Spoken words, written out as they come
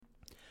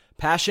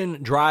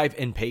Passion, drive,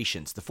 and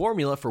patience. The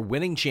formula for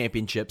winning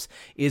championships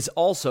is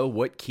also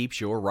what keeps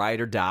your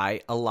ride or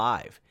die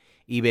alive.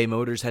 eBay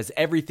Motors has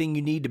everything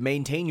you need to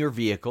maintain your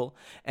vehicle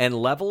and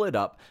level it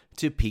up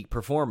to peak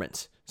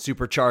performance.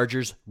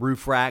 Superchargers,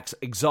 roof racks,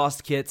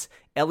 exhaust kits,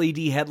 LED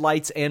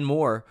headlights, and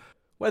more.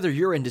 Whether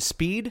you're into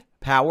speed,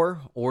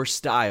 power, or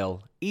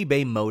style,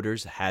 eBay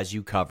Motors has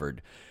you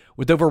covered.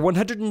 With over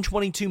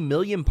 122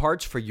 million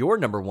parts for your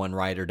number one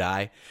ride or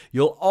die,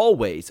 you'll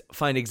always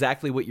find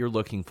exactly what you're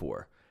looking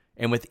for.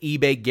 And with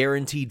eBay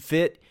Guaranteed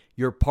Fit,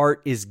 your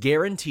part is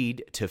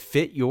guaranteed to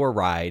fit your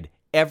ride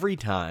every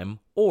time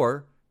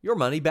or your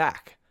money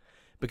back.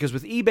 Because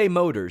with eBay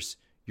Motors,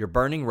 you're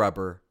burning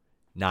rubber,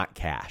 not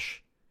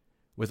cash.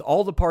 With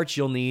all the parts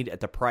you'll need at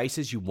the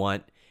prices you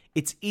want,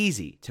 it's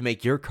easy to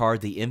make your car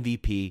the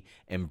MVP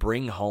and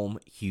bring home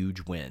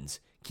huge wins.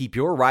 Keep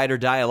your ride or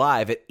die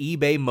alive at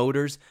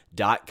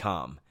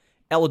ebaymotors.com.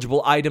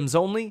 Eligible items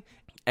only.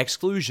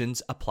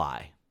 Exclusions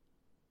apply.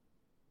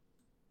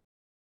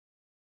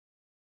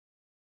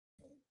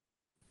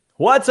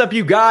 What's up,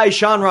 you guys?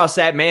 Sean Ross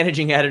Sapp,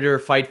 managing editor,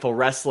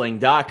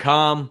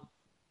 FightfulWrestling.com.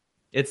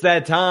 It's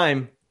that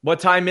time. What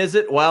time is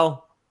it?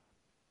 Well,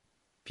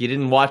 if you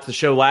didn't watch the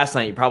show last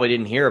night, you probably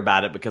didn't hear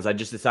about it because I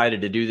just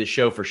decided to do this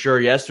show for sure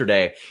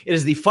yesterday. It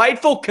is the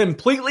Fightful,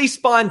 completely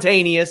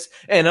spontaneous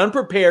and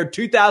unprepared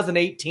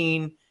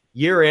 2018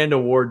 year-end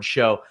awards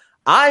show.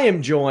 I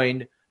am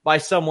joined by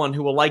someone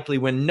who will likely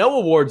win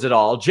no awards at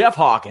all, Jeff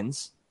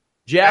Hawkins.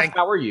 Jeff,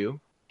 how are you?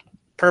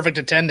 Perfect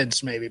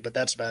attendance, maybe, but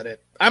that's about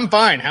it. I'm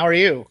fine. How are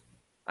you?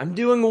 I'm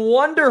doing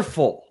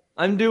wonderful.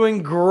 I'm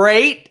doing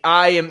great.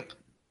 I am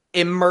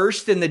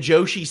immersed in the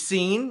Joshi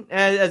scene,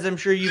 as I'm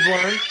sure you've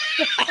learned.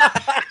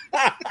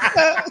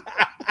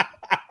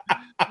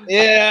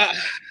 Yeah.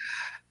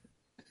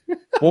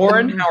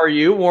 Warren, how are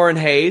you? Warren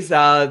Hayes.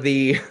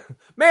 Man,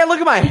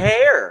 look at my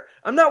hair.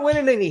 I'm not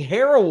winning any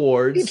hair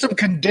awards. Need some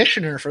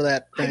conditioner for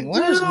that thing.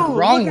 What is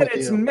wrong with you?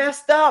 It's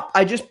messed up.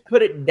 I just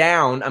put it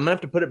down. I'm going to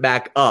have to put it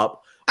back up.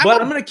 But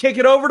I'm going to kick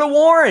it over to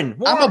Warren.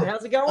 Warren,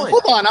 how's it going?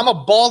 Hold on. I'm a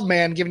bald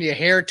man giving you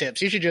hair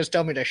tips. You should just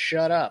tell me to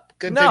shut up.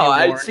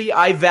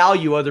 I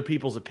value other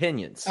people's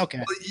opinions.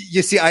 Okay.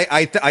 You see,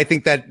 I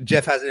think that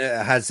Jeff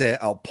has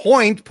a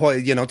point,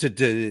 you know,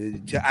 to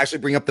actually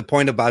bring up the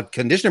point about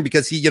conditioner,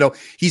 because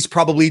he's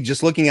probably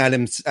just looking at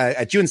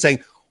you and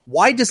saying,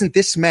 why doesn't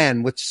this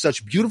man with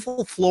such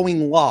beautiful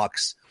flowing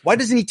locks, why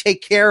doesn't he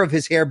take care of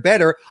his hair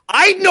better?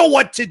 I know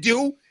what to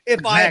do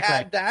if I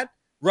had that,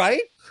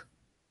 right?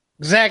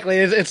 Exactly.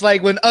 It's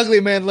like when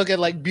ugly men look at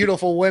like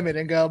beautiful women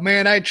and go,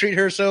 man, I treat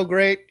her so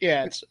great.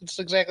 Yeah, it's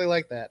exactly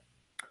like that.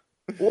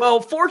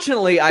 Well,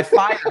 fortunately, I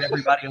fired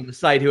everybody on the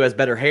site who has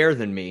better hair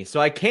than me, so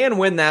I can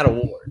win that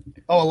award.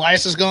 Oh,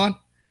 Elias is gone?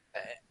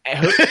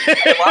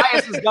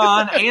 Elias is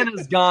gone.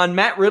 Anna's gone.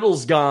 Matt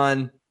Riddle's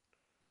gone.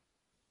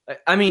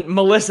 I mean,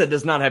 Melissa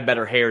does not have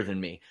better hair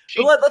than me.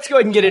 But let's go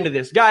ahead and get into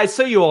this. Guys,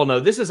 so you all know,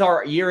 this is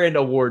our year-end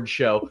award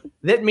show.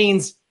 That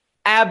means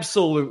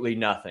absolutely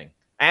nothing.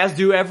 As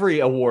do every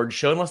award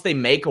show, unless they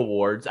make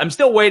awards. I'm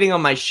still waiting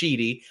on my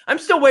sheetie. I'm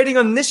still waiting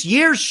on this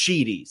year's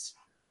sheeties.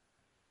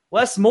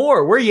 Les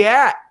Moore, where you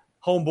at,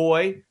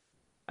 homeboy?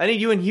 I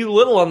need you and Hugh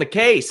Little on the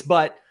case,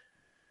 but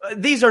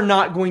these are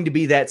not going to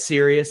be that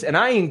serious, and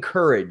I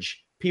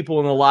encourage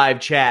people in the live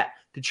chat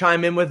to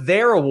chime in with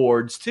their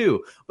awards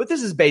too. But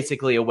this is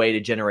basically a way to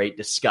generate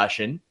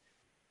discussion.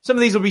 Some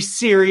of these will be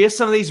serious,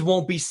 some of these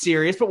won't be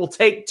serious, but we'll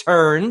take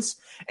turns.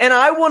 And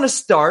I want to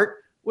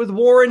start with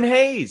Warren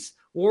Hayes.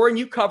 Warren,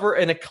 you cover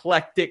an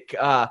eclectic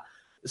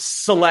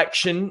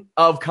selection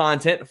of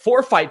content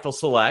for Fightful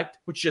Select,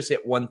 which just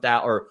hit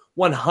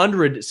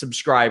 100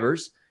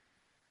 subscribers.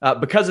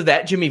 Because of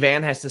that, Jimmy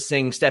Van has to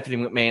sing Stephanie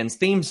McMahon's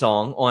theme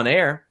song on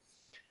air.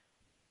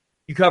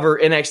 You cover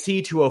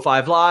NXT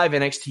 205 Live,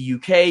 NXT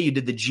UK. You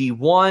did the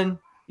G1.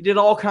 You did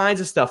all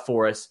kinds of stuff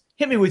for us.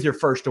 Hit me with your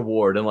first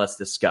award and let's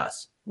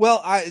discuss.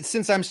 Well,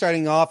 since I'm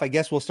starting off, I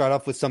guess we'll start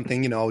off with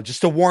something,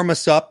 just to warm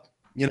us up.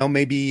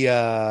 Maybe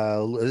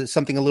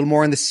something a little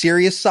more on the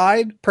serious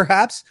side,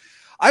 perhaps.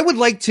 I would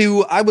like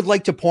to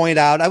point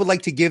out, I would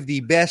like to give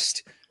the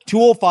best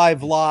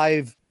 205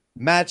 Live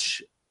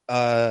match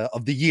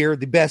of the year,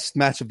 the best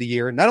match of the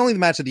year. Not only the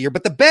match of the year,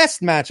 but the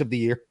best match of the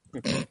year.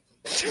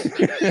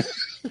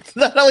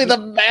 Not only the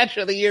match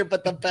of the year,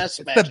 but the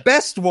best match. The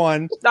best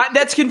one.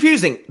 That's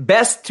confusing.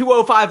 Best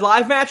 205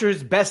 Live match or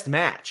is best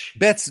match?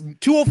 Best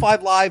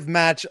 205 Live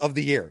match of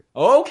the year.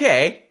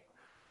 Okay.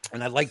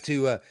 And I'd like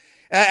to...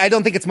 I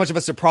don't think it's much of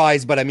a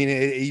surprise, but I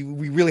mean,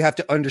 we really have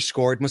to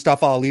underscore it.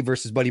 Mustafa Ali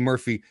versus Buddy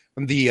Murphy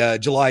from the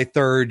July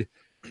 3rd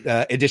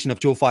edition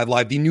of 205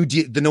 Live, the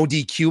no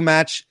DQ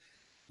match.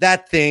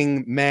 That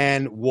thing,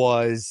 man,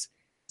 was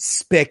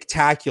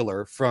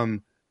spectacular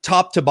from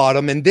top to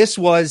bottom. And this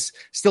was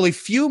still a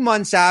few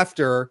months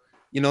after,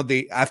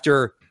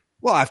 after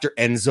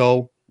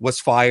Enzo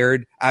was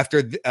fired,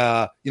 after,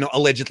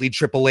 allegedly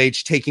Triple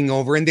H taking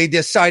over, and they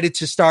decided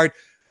to start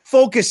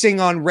focusing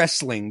on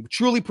wrestling,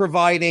 truly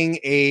providing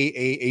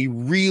a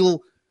real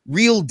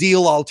real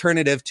deal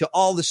alternative to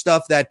all the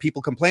stuff that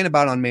people complain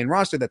about on main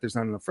roster, that there's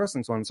not enough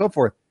wrestling, so on and so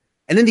forth.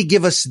 And then they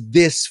give us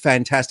this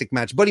fantastic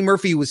match. Buddy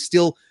Murphy was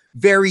still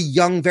very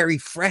young, very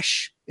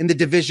fresh in the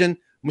division.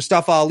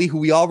 Mustafa Ali, who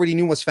we already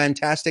knew was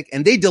fantastic,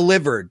 and they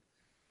delivered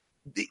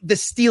the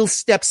steel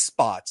step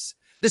spots,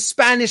 the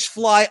Spanish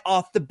fly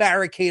off the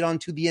barricade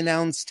onto the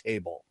announce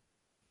table.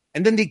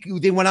 And then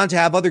they went on to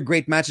have other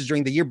great matches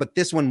during the year, but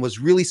this one was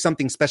really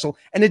something special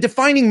and a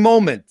defining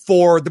moment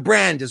for the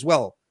brand as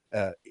well,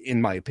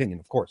 in my opinion,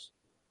 of course.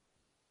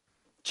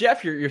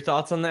 Jeff, your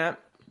thoughts on that?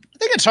 I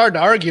think it's hard to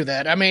argue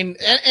that. I mean,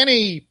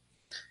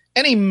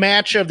 any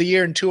match of the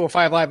year in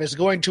 205 Live is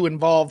going to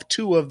involve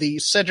two of the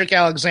Cedric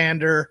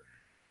Alexander,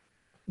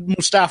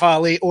 Mustafa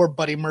Ali, or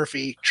Buddy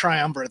Murphy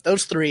triumvirate.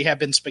 Those three have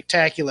been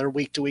spectacular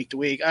week to week to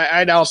week.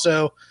 I'd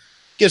also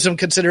give some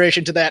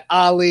consideration to that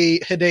Ali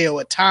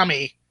Hideo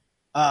Itami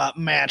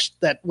match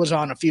that was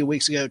on a few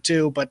weeks ago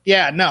too. But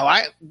yeah, no,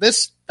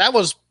 that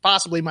was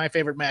possibly my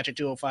favorite match at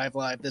 205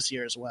 Live this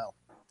year as well.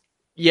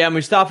 Yeah,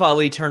 Mustafa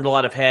Ali turned a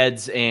lot of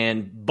heads,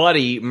 and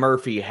Buddy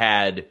Murphy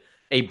had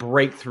a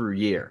breakthrough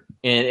year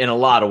in a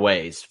lot of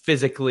ways.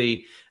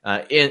 Physically,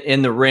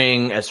 in the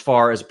ring, as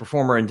far as a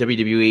performer in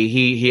WWE,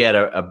 he had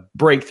a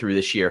breakthrough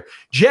this year.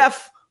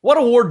 Jeff, what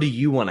award do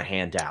you want to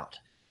hand out?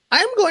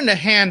 I'm going to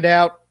hand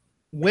out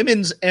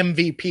Women's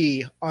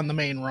MVP on the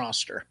main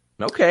roster.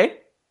 Okay.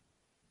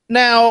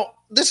 Now,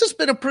 this has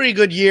been a pretty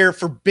good year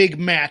for big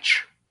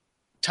match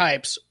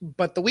types,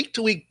 but the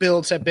week-to-week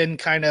builds have been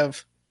kind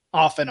of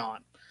off and on.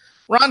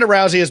 Ronda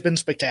Rousey has been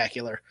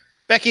spectacular.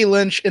 Becky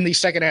Lynch in the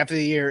second half of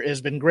the year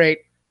has been great.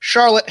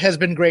 Charlotte has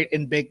been great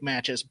in big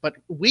matches, but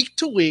week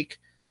to week,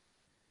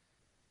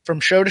 from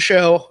show to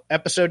show,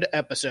 episode to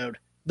episode,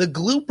 the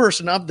glue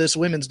person of this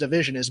women's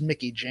division is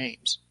Mickie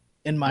James,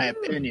 in my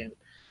opinion.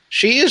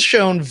 She has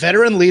shown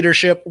veteran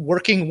leadership,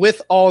 working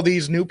with all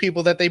these new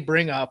people that they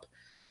bring up.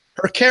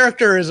 Her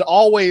character is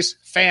always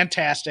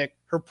fantastic.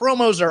 Her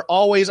promos are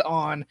always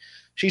on.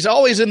 She's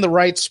always in the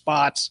right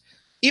spots.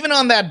 Even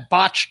on that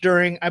botch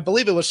during, I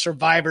believe it was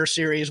Survivor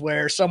Series,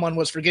 where someone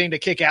was forgetting to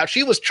kick out,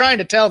 she was trying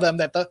to tell them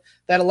that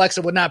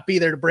Alexa would not be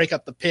there to break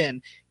up the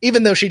pin,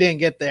 even though she didn't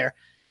get there.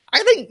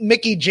 I think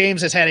Mickie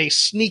James has had a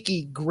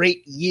sneaky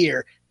great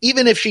year,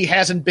 even if she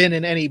hasn't been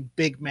in any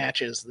big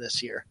matches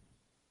this year.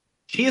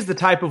 She is the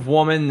type of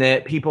woman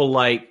that people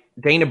like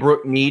Dana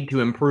Brooke need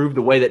to improve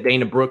the way that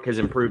Dana Brooke has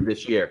improved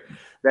this year.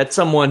 That's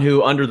someone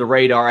who, under the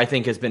radar, I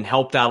think has been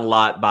helped out a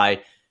lot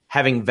by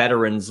having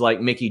veterans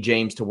like Mickie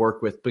James to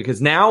work with. Because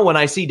now when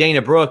I see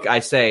Dana Brooke, I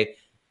say,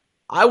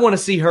 I want to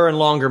see her in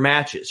longer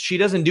matches. She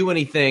doesn't do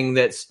anything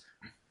that's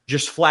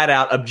just flat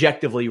out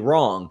objectively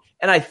wrong.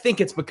 And I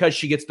think it's because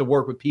she gets to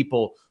work with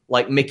people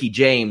like Mickie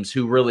James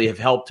who really have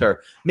helped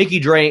her. Mickie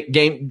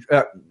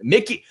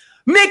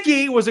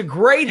was a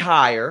great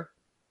hire,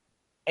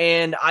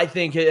 and I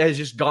think it has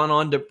just gone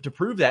on to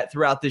prove that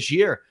throughout this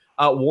year.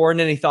 Warren,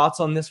 any thoughts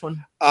on this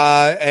one?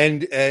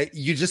 And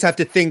you just have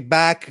to think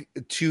back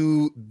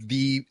to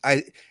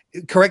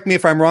correct me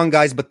if I'm wrong,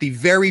 guys, but the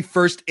very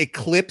first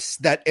eclipse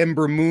that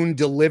Ember Moon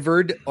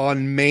delivered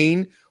on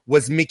Maine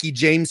was Mickie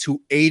James,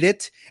 who ate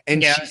it,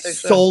 and she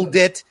sold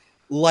it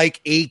like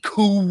a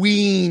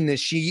queen.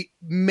 She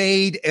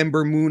made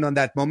Ember Moon on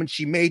that moment.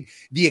 She made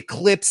the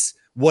eclipse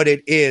what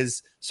it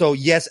is. So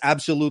yes,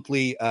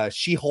 absolutely,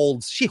 she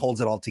holds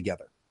it all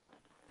together.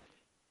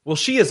 Well,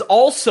 she is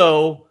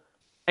also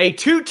a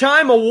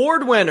 2-time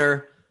award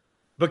winner,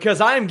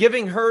 because I am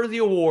giving her the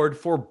award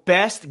for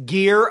Best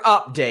Gear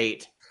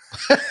Update.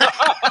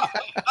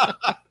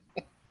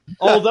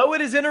 Although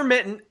it is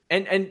intermittent,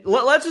 and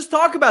let's just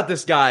talk about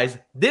this, guys.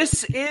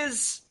 This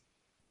is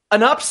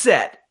an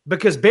upset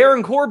because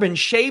Baron Corbin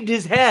shaved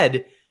his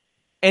head,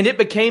 and it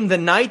became the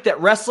night that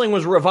Wrestling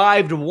Was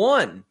Revived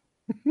 1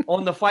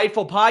 on the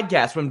Fightful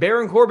podcast when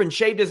Baron Corbin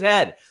shaved his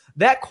head.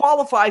 That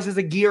qualifies as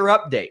a gear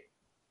update.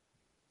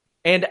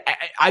 And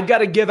I've got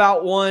to give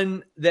out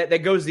one that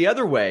goes the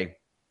other way.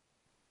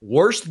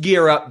 Worst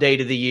gear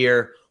update of the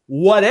year.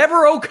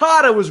 Whatever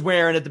Okada was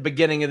wearing at the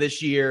beginning of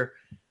this year,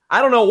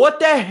 I don't know what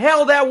the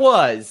hell that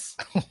was.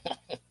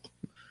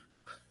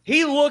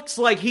 He looks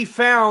like he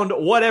found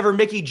whatever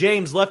Mickie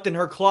James left in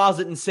her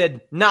closet and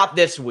said, not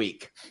this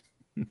week.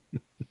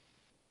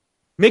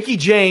 Mickie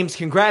James,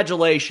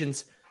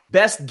 congratulations.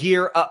 Best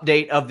gear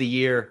update of the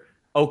year.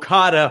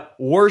 Okada,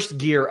 worst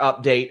gear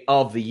update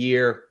of the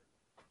year.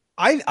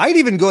 I'd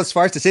even go as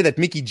far as to say that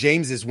Mickie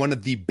James is one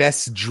of the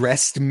best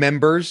dressed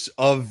members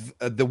of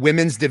the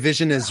women's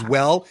division as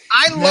well.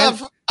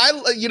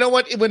 You know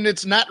what? When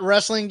it's not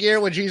wrestling gear,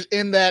 when she's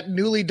in that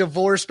newly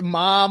divorced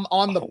mom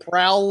on the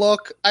prowl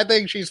look, I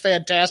think she's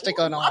fantastic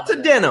on all. Lots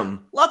of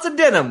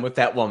denim with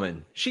that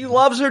woman. She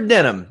loves her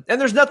denim, and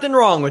there's nothing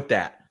wrong with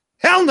that.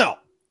 Hell no.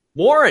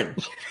 Warren,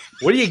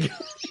 what do you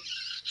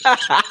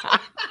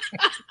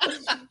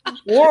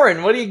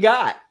Warren, what do you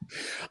got?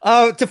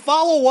 To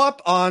follow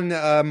up on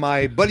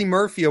my Buddy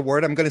Murphy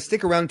award, I'm going to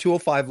stick around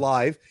 205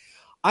 Live.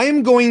 I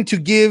am going to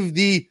give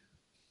the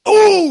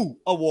Ooh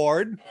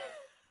Award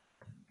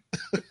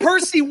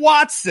Percy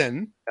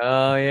Watson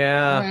Oh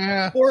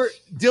yeah. for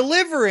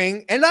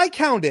delivering, and I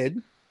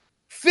counted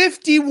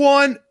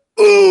 51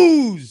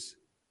 oohs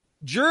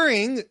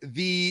during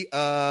the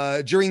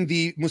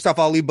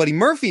Mustafa Ali Buddy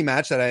Murphy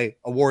match that I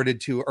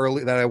awarded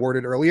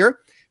earlier.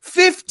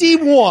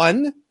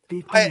 51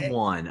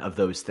 of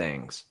those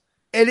things.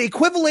 It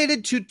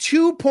equivalated to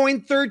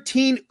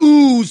 2.13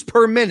 oohs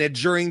per minute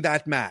during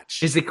that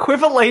match. Is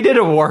equivalated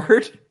a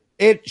word?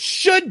 It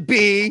should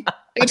be.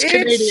 It's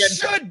Canadian. It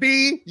should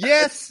be.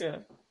 Yes. Yeah.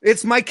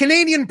 It's my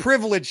Canadian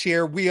privilege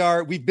here.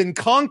 We've been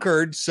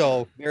conquered,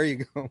 so there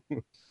you go.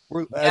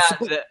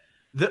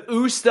 The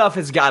ooh stuff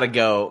has got to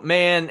go.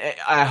 Man,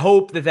 I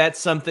hope that that's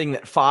something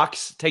that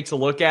Fox takes a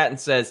look at and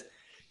says,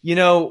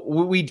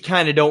 we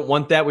kind of don't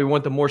want that. We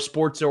want the more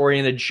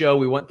sports-oriented show.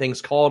 We want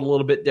things called a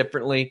little bit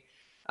differently.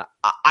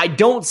 I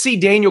don't see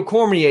Daniel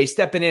Cormier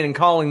stepping in and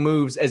calling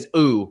moves as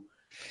ooh.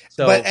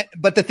 So,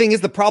 but the thing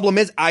is, the problem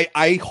is,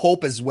 I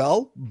hope as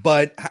well,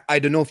 but I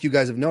don't know if you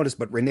guys have noticed,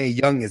 but Renee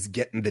Young is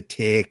getting the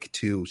tick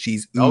too.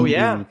 She's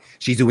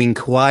she's doing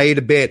quite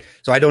a bit.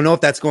 So I don't know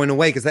if that's going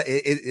away because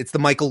it's the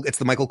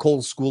Michael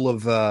Cole school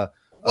of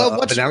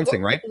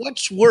announcing, right?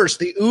 What's worse,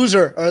 the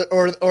oozer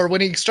or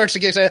when he starts to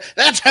get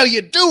that's how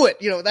you do it,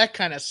 that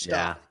kind of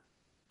stuff,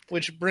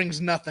 which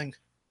brings nothing.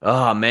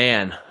 Oh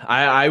man,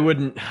 I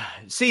wouldn't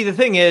see. The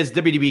thing is,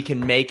 WWE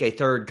can make a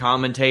third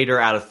commentator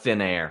out of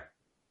thin air.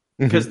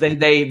 Because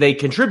they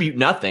contribute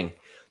nothing.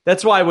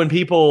 That's why when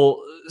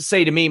people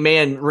say to me,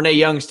 man, Renee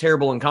Young's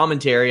terrible in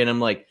commentary, and I'm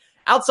like,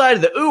 outside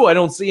of the ooh, I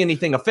don't see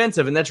anything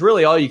offensive, and that's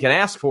really all you can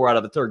ask for out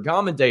of a third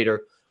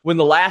commentator, when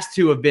the last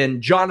two have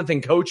been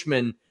Jonathan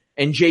Coachman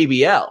and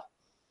JBL,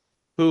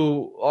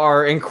 who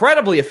are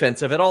incredibly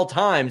offensive at all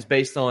times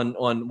based on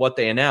what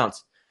they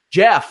announce.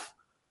 Jeff,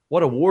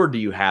 what award do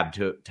you have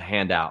to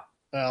hand out?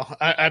 Well,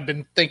 I've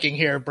been thinking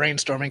here,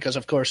 brainstorming, because,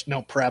 of course,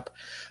 no prep.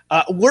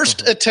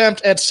 Worst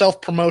attempt at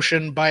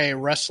self-promotion by a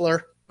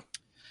wrestler.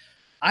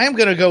 I am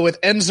going to go with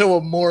Enzo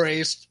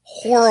Amore's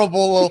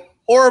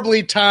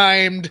horribly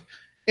timed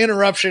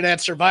interruption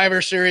at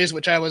Survivor Series,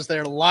 which I was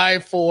there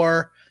live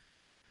for.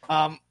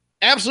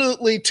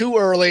 Absolutely too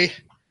early.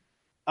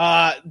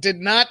 Did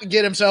not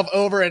get himself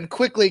over and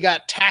quickly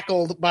got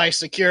tackled by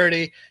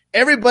security.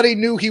 Everybody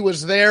knew he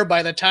was there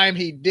by the time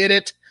he did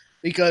it,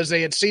 because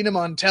they had seen him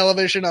on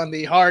television on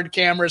the hard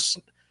cameras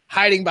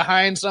hiding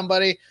behind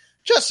somebody.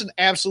 Just an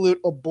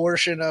absolute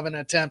abortion of an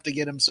attempt to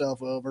get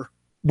himself over.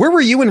 Where were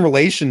you in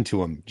relation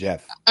to him,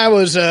 Jeff? I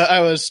was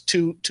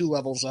two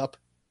levels up.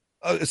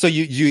 So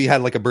you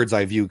had like a bird's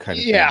eye view kind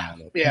of thing. Yeah.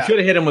 You should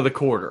have hit him with a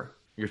quarter,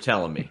 you're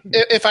telling me.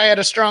 If I had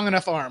a strong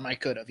enough arm, I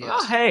could have, yes.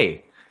 Oh, hey.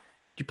 Did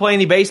you play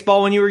any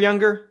baseball when you were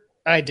younger?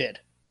 I did.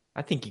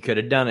 I think you could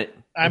have done it.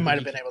 I might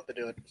have been able to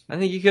do it. I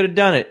think you could have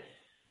done it.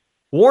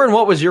 Warren,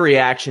 what was your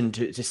reaction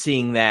to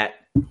seeing that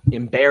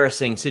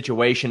embarrassing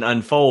situation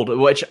unfold?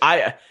 Which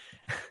I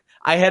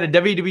had a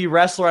WWE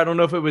wrestler, I don't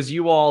know if it was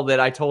you all that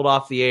I told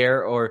off the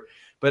air,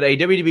 but a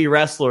WWE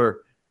wrestler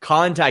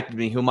contacted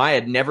me whom I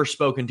had never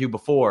spoken to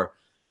before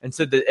and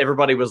said that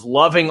everybody was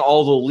loving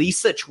all the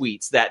Lisa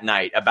tweets that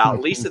night about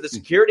Lisa, the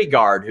security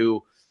guard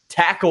who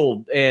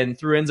tackled and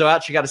threw Enzo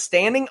out. She got a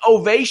standing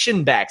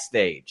ovation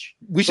backstage.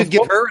 We should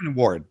give her an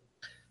award.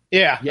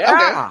 Yeah. Yeah.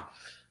 Okay.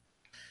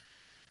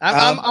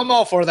 I'm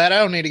all for that. I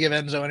don't need to give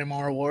Enzo any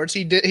more awards.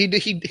 He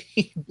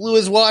blew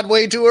his wad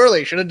way too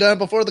early. Should have done it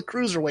before the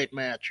cruiserweight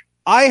match.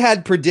 I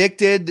had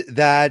predicted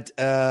that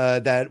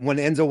that when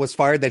Enzo was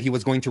fired, that he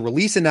was going to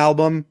release an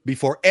album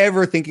before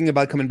ever thinking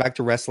about coming back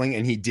to wrestling,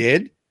 and he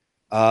did,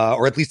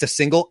 or at least a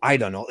single. I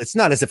don't know. It's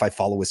not as if I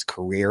follow his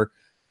career,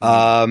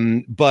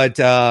 but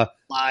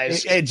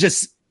lies. It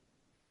just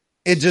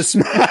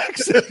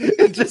smacks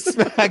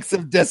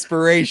of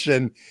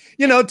desperation,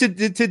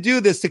 to do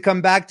this, to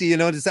come back to,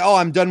 to say, oh,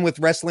 I'm done with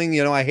wrestling.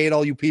 I hate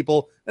all you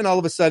people. And all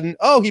of a sudden,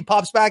 he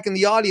pops back in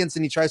the audience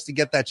and he tries to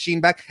get that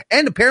sheen back.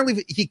 And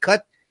apparently he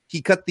cut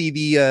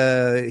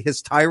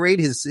his tirade,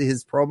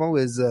 his promo,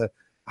 his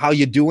how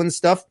you doing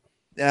stuff.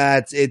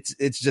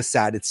 It's just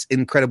sad. It's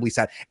incredibly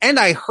sad. And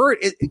I heard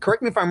it,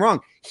 correct me if I'm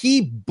wrong,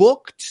 he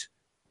booked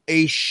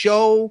a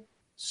show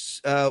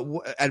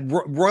at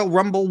Royal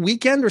Rumble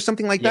weekend or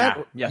something like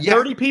that. Yeah.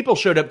 30 people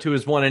showed up to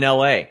his one in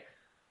LA.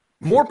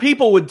 More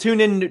people would tune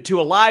in to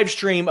a live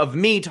stream of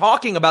me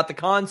talking about the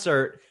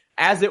concert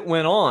as it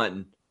went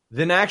on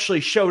than actually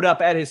showed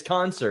up at his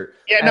concert.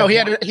 Yeah, no, he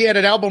had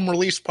an album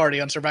release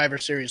party on Survivor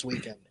Series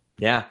weekend.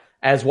 Yeah.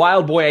 As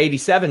Wild Boy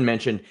 87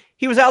 mentioned,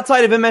 he was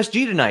outside of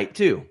MSG tonight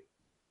too.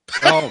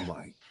 Oh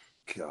my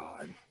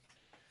God.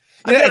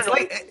 Yeah,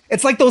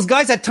 it's like those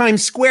guys at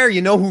Times Square,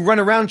 who run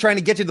around trying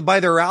to get you to buy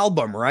their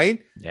album,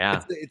 right?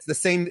 Yeah. It's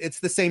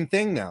the same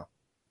thing now.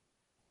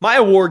 My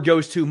award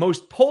goes to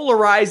most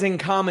polarizing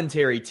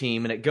commentary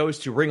team, and it goes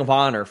to Ring of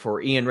Honor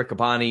for Ian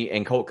Riccaboni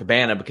and Colt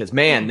Cabana, because,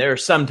 man, there are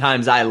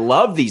sometimes I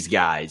love these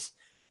guys,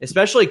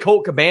 especially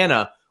Colt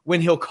Cabana,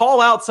 when he'll call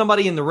out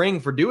somebody in the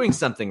ring for doing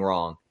something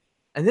wrong.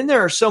 And then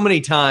there are so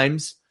many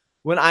times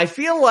when I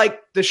feel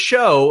like the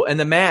show and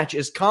the match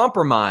is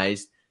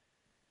compromised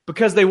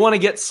because they want to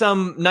get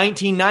some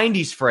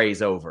 1990s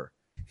phrase over.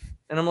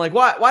 And I'm like,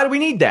 why do we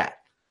need that?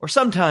 Or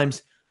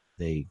sometimes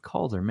they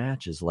call their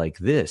matches like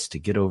this to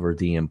get over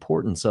the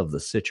importance of the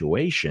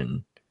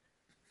situation.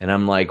 And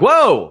I'm like,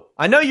 whoa,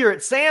 I know you're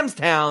at Sam's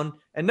Town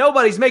and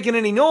nobody's making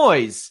any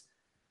noise,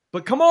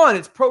 but come on,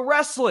 it's pro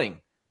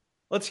wrestling.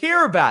 Let's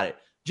hear about it.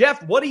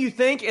 Jeff, what do you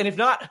think? And if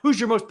not, who's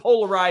your most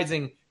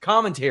polarizing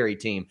commentary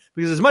team?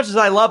 Because as much as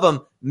I love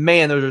them,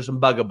 man, those are some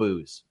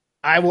bugaboos.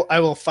 I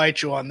will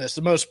fight you on this.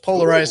 The most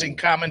polarizing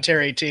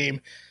commentary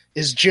team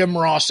is Jim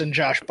Ross and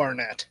Josh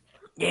Barnett.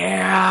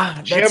 Yeah,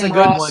 that's Jim a good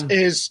Ross one.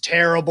 is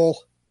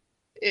terrible.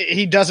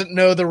 He doesn't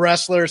know the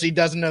wrestlers. He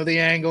doesn't know the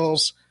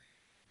angles.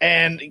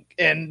 And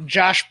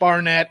Josh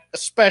Barnett,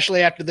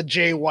 especially after the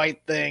Jay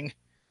White thing,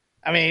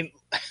 I mean,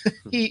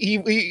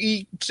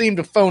 he seemed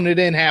to phone it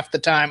in half the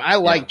time. I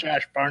like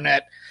Josh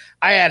Barnett.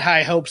 I had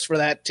high hopes for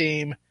that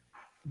team,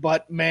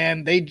 but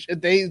man, they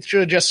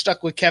should have just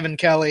stuck with Kevin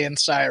Kelly and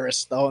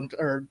Cyrus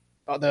the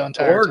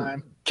entire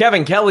time.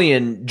 Kevin Kelly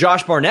and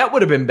Josh Barnett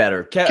would have been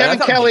better. Kevin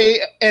Kelly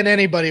and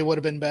anybody would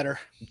have been better.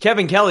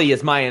 Kevin Kelly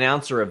is my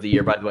announcer of the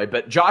year, by the way,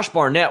 but Josh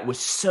Barnett was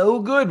so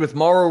good with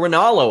Mauro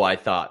Ranallo, I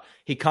thought.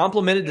 He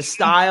complimented the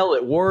style.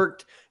 It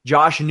worked.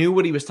 Josh knew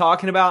what he was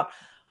talking about.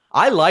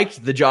 I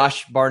liked the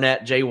Josh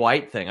Barnett, Jay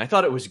White thing. I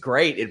thought it was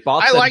great. It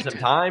bought them some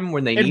time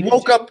when they needed it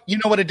woke up. You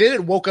know what it did?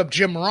 It woke up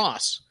Jim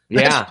Ross.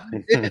 Yeah.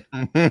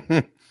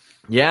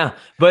 Yeah.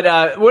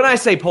 But when I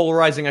say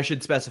polarizing, I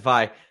should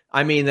specify,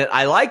 I mean that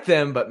I like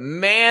them, but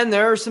man,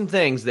 there are some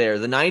things there.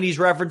 The 90s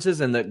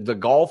references and the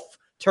golf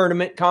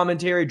tournament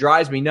commentary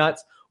drives me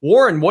nuts.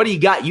 Warren, what do you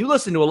got? You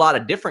listen to a lot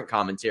of different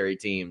commentary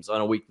teams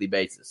on a weekly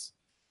basis.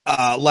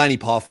 Lanny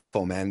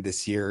Poffo, man,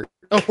 this year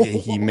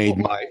he made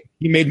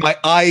my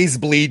eyes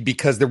bleed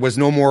because there was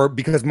no more,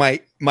 because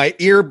my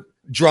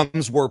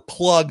eardrums were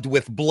plugged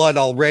with blood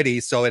already,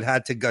 so it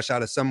had to gush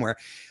out of somewhere.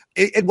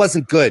 It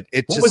wasn't good.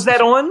 What was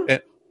that on?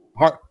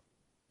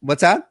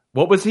 What's that?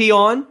 What was he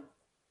on?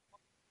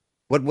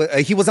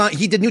 What he was on?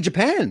 He did New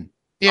Japan.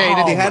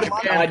 Yeah,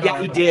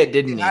 he did,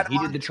 didn't he? He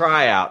did the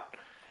tryout.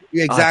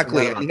 Yeah,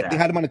 exactly. They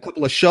had him on a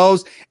couple of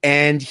shows,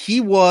 and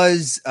he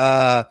was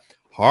hi.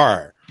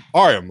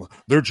 I am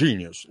the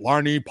genius,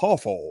 Lanny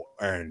Poffo,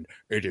 and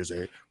it is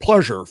a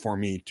pleasure for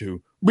me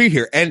to be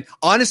here. And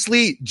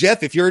honestly,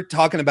 Jeff, if you're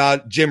talking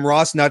about Jim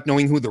Ross not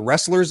knowing who the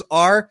wrestlers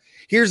are,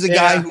 here's a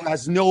guy who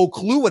has no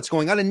clue what's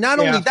going on. And not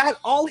only that,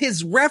 all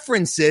his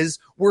references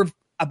were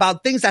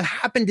about things that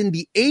happened in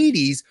the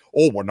 80s.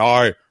 Oh, when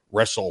I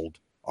wrestled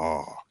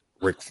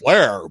Ric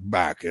Flair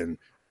back in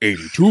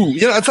 82.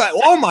 You know, it's like,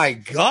 oh my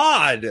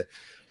God.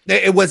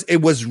 It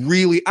was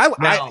really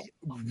I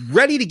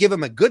ready to give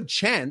him a good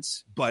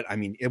chance, but I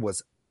mean, it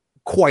was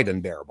quite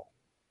unbearable.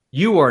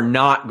 You are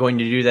not going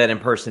to do that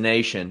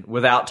impersonation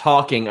without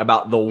talking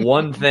about the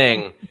one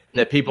thing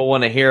that people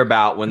want to hear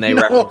about when they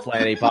reference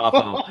Lanny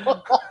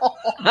Poffo.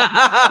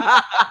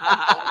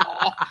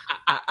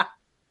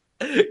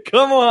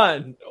 Come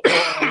on.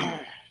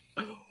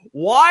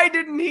 Why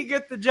didn't he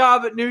get the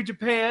job at New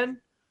Japan?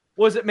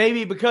 Was it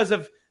maybe because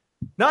of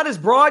not his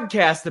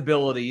broadcast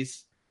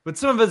abilities, but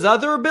some of his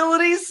other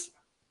abilities?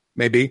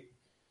 Maybe.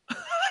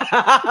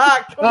 Come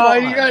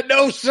on. You got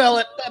no sell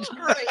it. That's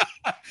great.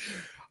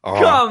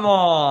 Come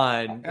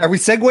on. Are we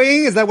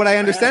segueing? Is that what I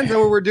understand? Is that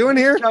what we're doing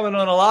here? Coming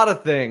on a lot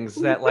of things,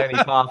 that Lanny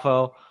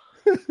Poffo.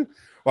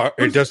 Well,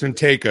 it doesn't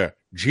take a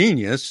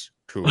genius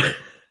to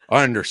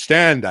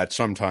understand that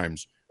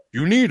sometimes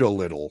you need a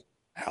little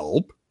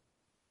help.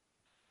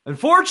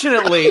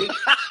 Unfortunately,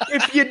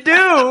 if you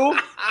do,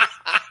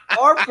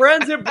 our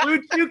friends at Blue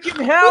Chew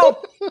can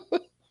help.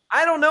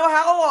 I don't know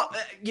how long.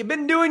 You've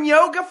been doing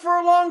yoga for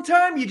a long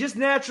time. You just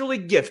naturally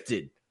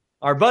gifted.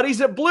 Our buddies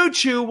at Blue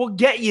Chew will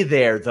get you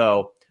there,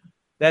 though.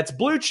 That's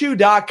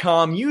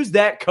BlueChew.com. Use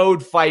that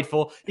code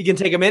FIGHTFUL. You can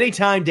take them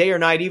anytime, day or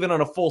night, even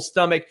on a full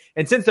stomach.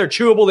 And since they're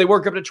chewable, they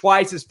work up to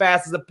twice as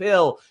fast as a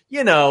pill.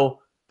 You know,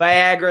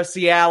 Viagra,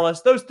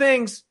 Cialis, those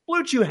things.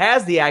 Blue Chew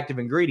has the active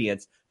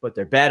ingredients, but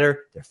they're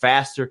better, they're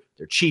faster,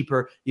 they're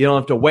cheaper. You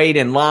don't have to wait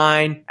in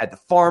line at the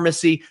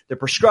pharmacy. They're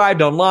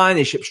prescribed online.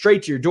 They ship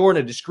straight to your door in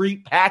a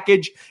discreet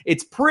package.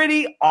 It's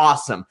pretty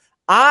awesome.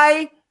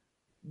 I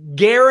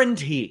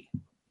guarantee,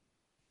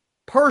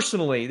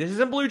 personally, this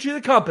isn't Blue Chew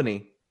the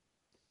company.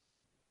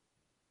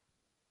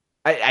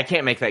 I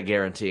can't make that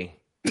guarantee.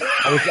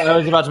 I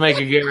was about to make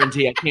a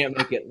guarantee. I can't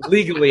make it.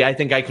 Legally, I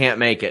think I can't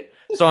make it.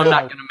 So I'm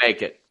not going to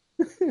make it.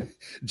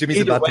 Jimmy's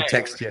about to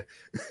text you.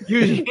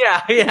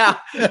 Yeah.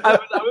 I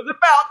was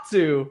about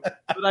to,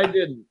 but I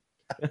didn't.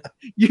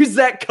 Use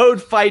that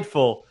code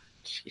FIGHTFUL.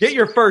 Get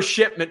your first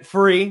shipment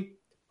free.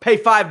 Pay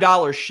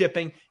 $5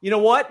 shipping. You know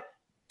what?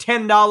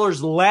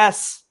 $10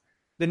 less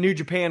than New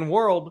Japan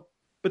World.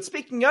 But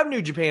speaking of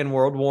New Japan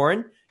World,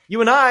 Warren, you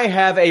and I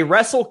have a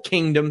Wrestle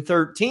Kingdom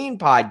 13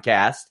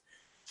 podcast,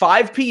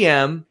 5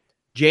 p.m.,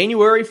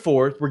 January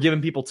 4th. We're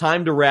giving people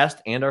time to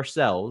rest and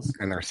ourselves.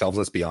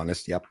 Let's be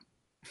honest. Yep.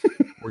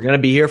 We're going to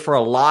be here for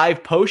a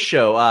live post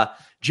show.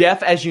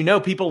 Jeff, as you know,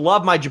 people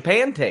love my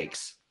Japan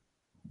takes.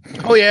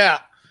 Oh yeah.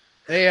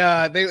 They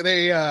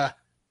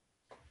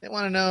They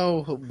want to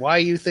know why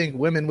you think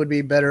women would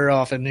be better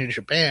off in New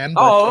Japan.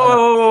 But,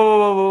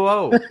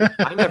 whoa.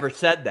 I never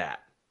said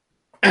that.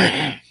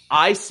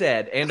 I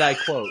said, and I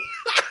quote,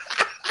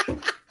 I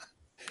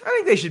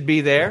think they should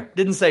be there.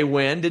 Didn't say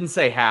when, didn't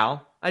say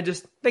how. I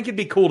just think it'd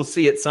be cool to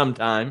see it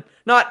sometime.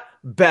 Not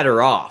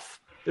better off.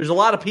 There's a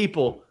lot of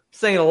people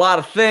saying a lot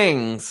of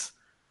things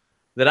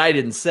that I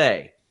didn't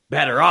say.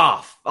 Better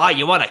off. Oh,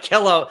 you want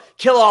to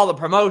kill all the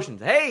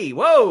promotions. Hey,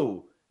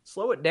 whoa.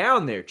 Slow it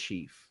down there,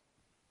 Chief.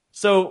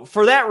 So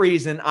for that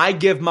reason, I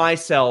give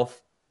myself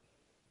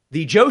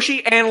the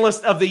Joshi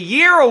Analyst of the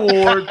Year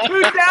Award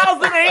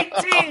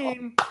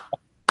 2018.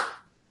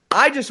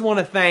 I just want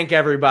to thank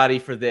everybody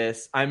for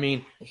this. I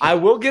mean, I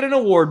will get an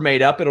award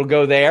made up. It'll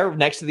go there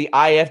next to the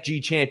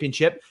IFG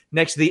Championship,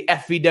 next to the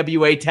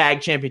FVWA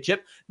Tag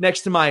Championship,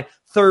 next to my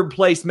third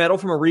place medal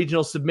from a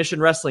regional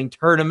submission wrestling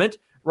tournament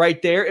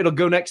right there. It'll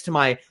go next to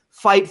my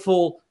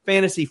Fightful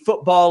Fantasy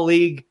Football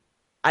League.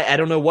 I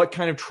don't know what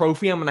kind of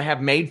trophy I'm going to have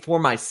made for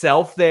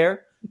myself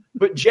there.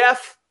 But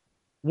Jeff,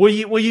 will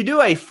you do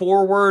a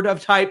forward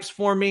of types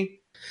for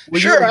me?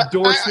 Sure.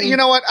 You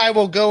know what? I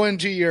will go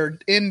into your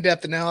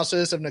in-depth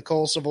analysis of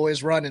Nicole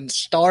Savoy's run in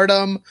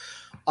Stardom.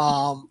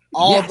 All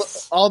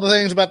the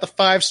things about the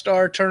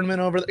 5-star tournament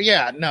over there.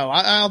 Yeah, no,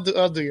 I'll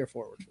do your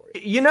forward for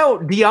you. You know,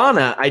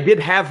 Deanna, I did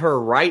have her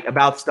write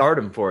about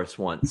Stardom for us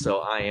once, so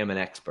I am an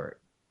expert.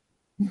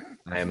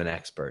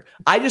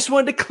 I just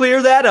wanted to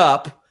clear that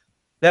up.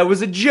 That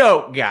was a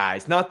joke,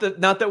 guys. Not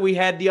that we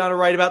had Deanna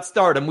write about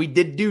Stardom. We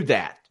did do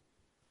that.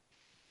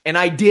 And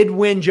I did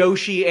win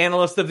Joshi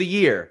Analyst of the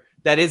Year.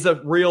 That is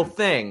a real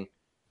thing.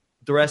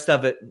 The rest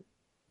of it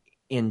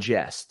in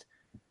jest.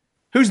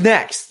 Who's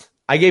next?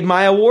 I gave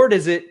my award.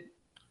 Is it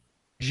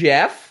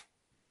Jeff?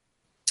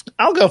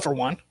 I'll go for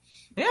one.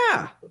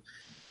 Yeah.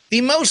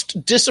 The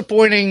most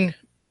disappointing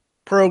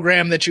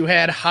program that you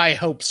had high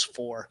hopes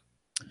for.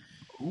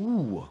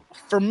 Ooh.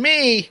 For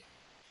me,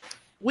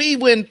 we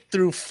went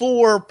through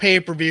 4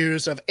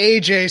 pay-per-views of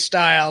AJ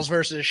Styles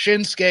versus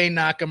Shinsuke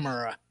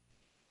Nakamura.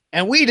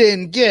 And we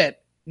didn't get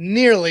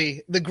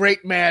nearly the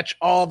great match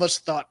all of us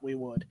thought we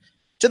would.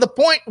 To the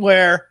point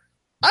where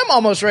I'm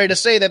almost ready to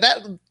say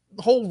that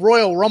whole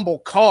Royal Rumble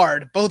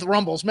card, both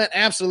Rumbles, meant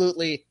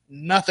absolutely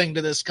nothing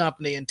to this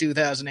company in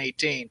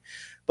 2018.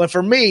 But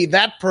for me,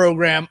 that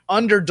program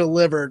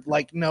under-delivered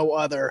like no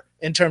other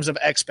in terms of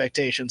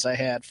expectations I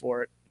had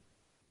for it.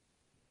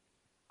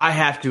 I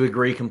have to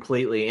agree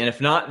completely. And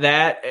if not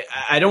that,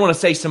 I don't want to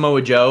say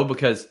Samoa Joe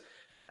because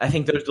I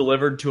think those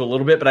delivered to a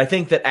little bit, but I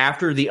think that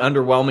after the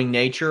underwhelming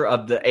nature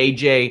of the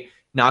AJ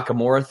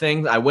Nakamura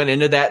thing, I went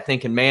into that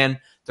thinking, man,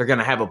 they're going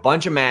to have a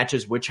bunch of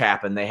matches, which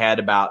happened.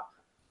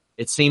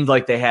 It seemed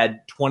like they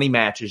had 20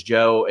 matches,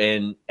 Joe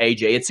and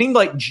AJ. It seemed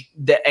like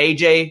that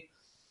AJ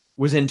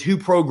was in 2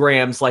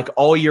 programs like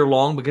all year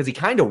long because he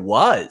kind of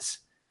was.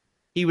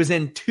 He was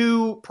in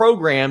 2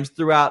 programs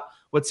throughout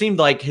what seemed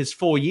like his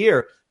full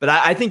year. But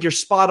I think you're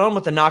spot on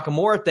with the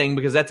Nakamura thing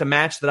because that's a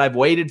match that I've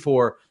waited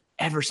for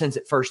ever since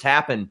it first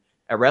happened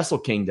at Wrestle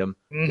Kingdom.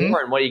 Mm-hmm.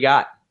 Warren, what do you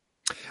got?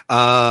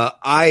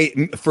 I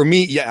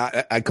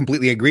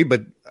completely agree,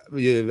 but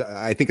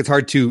I think it's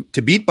hard to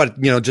beat. But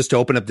just to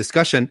open up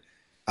discussion,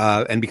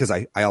 and because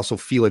I also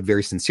feel it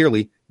very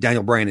sincerely,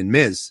 Daniel Bryan and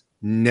Miz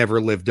never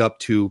lived up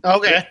to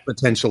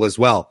potential as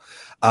well.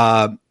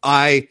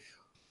 I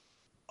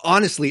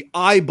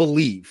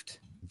believed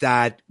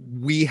that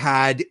we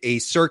had a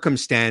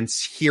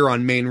circumstance here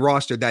on main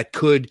roster that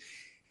could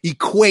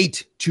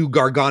equate to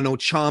Gargano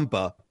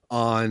Ciampa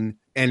on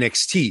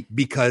NXT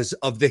because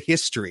of the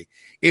history.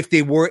 If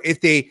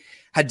they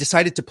had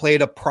decided to play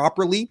it up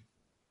properly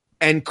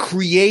and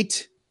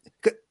create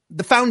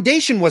the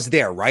foundation was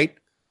there, right?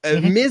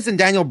 Mm-hmm. Miz and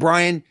Daniel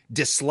Bryan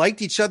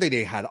disliked each other.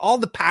 They had all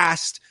the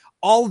past,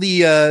 all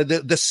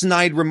the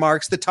snide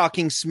remarks, the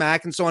talking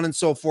smack, and so on and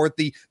so forth,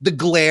 the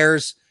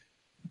glares.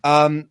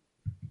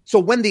 So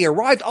when they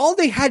arrived, all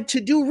they had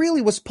to do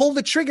really was pull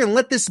the trigger and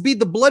let this be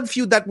the blood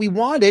feud that we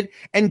wanted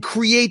and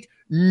create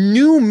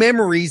new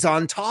memories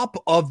on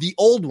top of the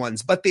old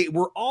ones. But they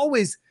were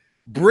always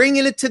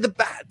bringing it to the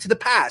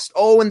past.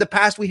 Oh, in the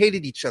past, we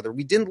hated each other.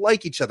 We didn't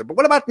like each other. But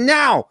what about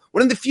now?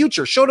 What in the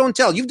future? Show, don't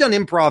tell. You've done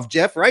improv,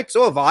 Jeff, right?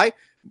 So have I.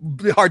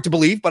 Hard to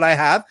believe, but I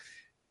have.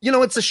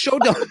 It's a show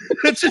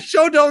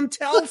don't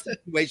tell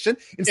situation.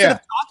 Instead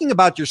of talking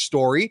about your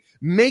story,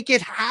 make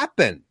it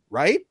happen,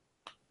 right?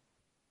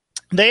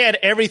 They had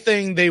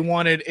everything they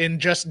wanted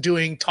in just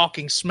doing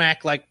talking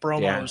smack like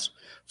promos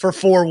for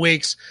 4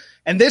 weeks.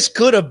 And this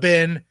could have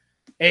been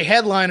a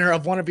headliner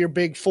of one of your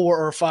big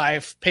 4 or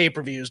 5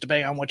 pay-per-views,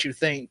 depending on what you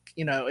think.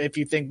 If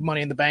you think Money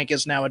in the Bank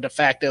is now a de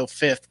facto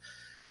 5th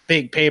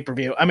big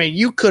pay-per-view. I mean,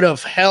 you could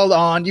have held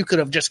on. You could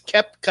have just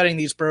kept cutting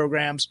these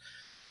programs.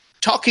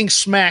 Talking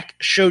smack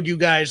showed you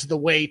guys the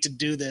way to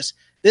do this.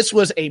 This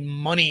was a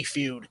money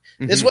feud.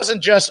 Mm-hmm. This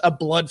wasn't just a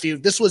blood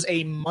feud. This was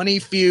a money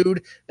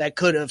feud that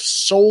could have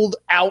sold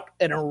out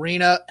an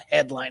arena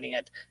headlining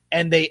it,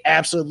 and they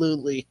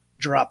absolutely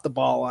dropped the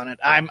ball on it.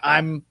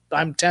 I'm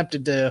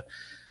tempted to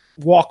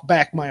walk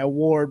back my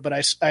award, but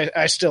I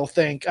still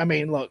think, I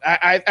mean, look,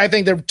 I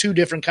think there are two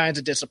different kinds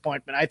of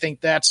disappointment. I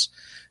think that's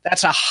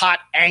a hot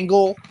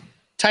angle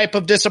type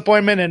of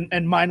disappointment,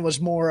 and mine was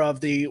more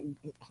of the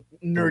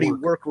nerdy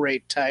work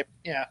rate type.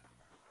 Yeah.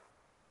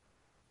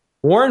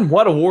 Warren,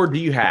 what award do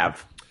you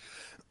have?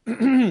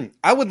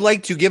 I would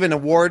like to give an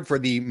award for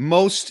the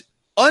most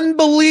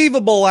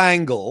unbelievable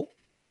angle.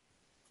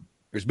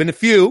 There's been a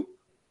few,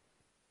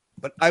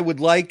 but I would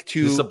like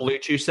to. Is this a Blue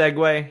Chew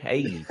segue?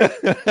 Hey.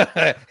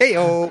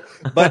 Hey-o.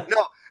 But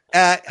no,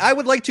 I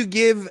would like to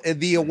give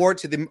the award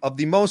to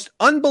the most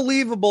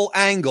unbelievable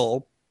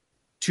angle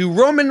to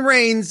Roman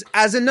Reigns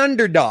as an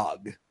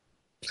underdog.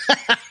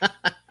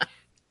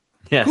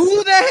 Yes.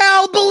 Who the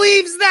hell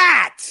believes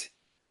that?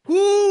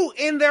 Who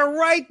in their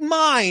right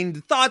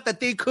mind thought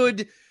that they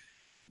could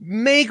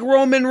make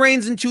Roman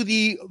Reigns into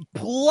the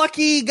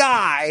plucky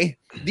guy,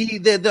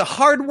 the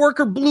hard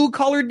worker, blue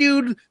collar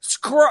dude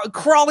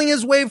crawling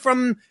his way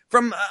from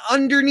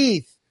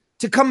underneath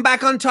to come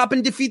back on top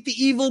and defeat the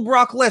evil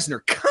Brock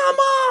Lesnar? Come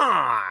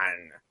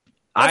on!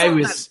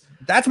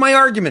 That's my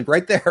argument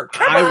right there.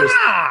 I was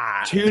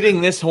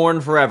tooting this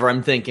horn forever.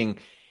 I'm thinking,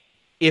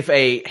 if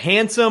a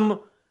handsome,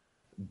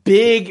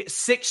 big,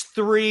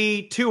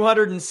 6'3",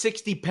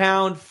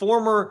 260-pound,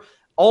 former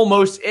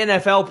almost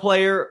NFL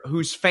player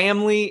whose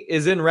family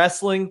is in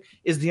wrestling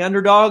is the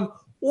underdog,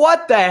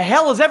 what the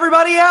hell is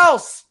everybody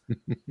else?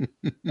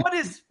 What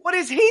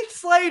is Heath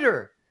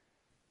Slater?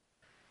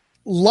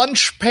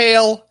 Lunch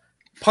pail,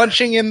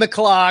 punching in the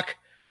clock,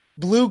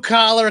 blue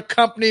collar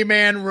company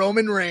man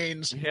Roman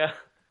Reigns. Yeah.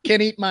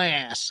 Can eat my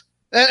ass.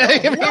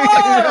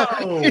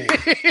 Whoa!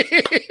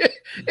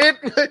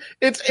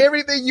 It's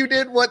everything you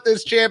didn't want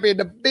this champion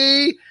to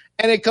be,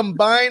 and it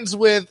combines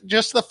with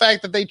just the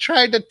fact that they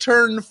tried to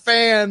turn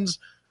fans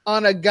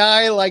on a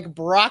guy like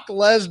Brock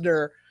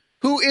Lesnar,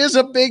 who is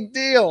a big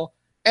deal,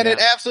 and it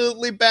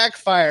absolutely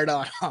backfired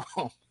on him.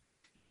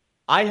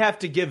 I have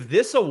to give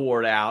this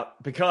award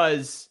out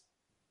because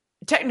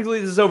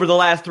technically this is over the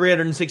last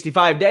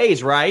 365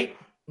 days, right?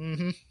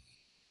 Mm-hmm.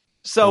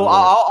 So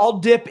I'll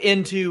dip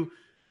into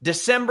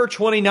December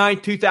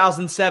 29th,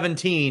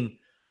 2017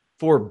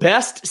 for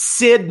best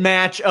Sid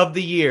match of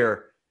the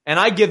year. And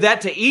I give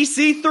that to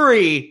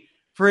EC3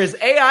 for his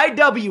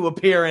AIW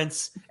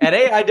appearance at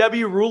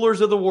AIW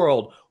Rulers of the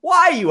World.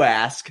 Why, you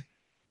ask?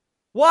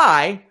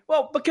 Why?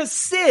 Well, because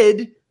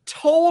Sid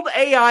told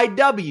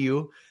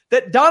AIW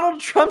that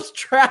Donald Trump's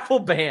travel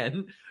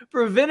ban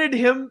prevented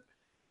him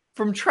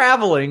from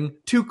traveling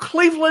to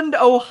Cleveland,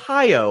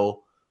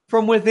 Ohio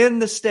from within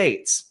the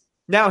states.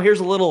 Now, here's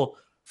a little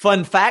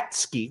fun fact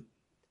ski.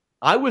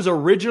 I was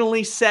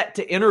originally set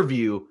to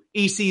interview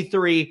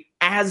EC3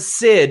 as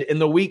Sid in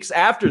the weeks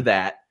after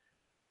that,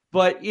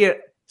 but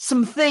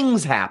some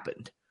things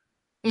happened.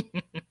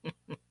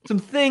 Some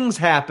things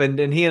happened,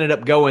 and he ended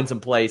up going some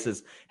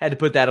places. Had to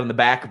put that on the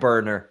back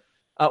burner.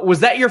 Was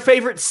that your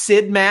favorite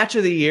Sid match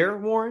of the year,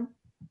 Warren?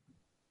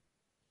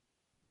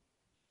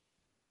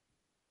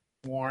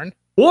 Warren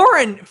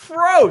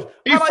froze.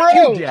 How about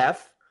you,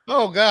 Jeff?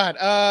 Oh,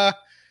 God.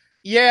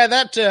 Yeah,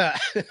 that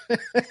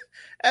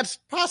that's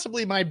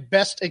possibly my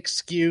best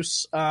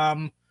excuse.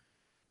 I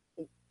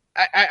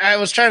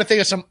was trying to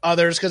think of some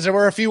others because there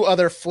were a few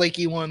other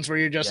flaky ones where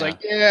you're just like,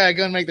 yeah, I'm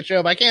going to make the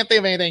show, but I can't think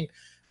of anything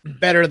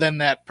better than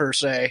that per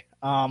se.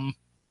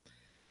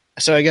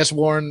 So I guess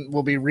Warren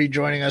will be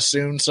rejoining us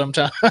soon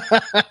sometime.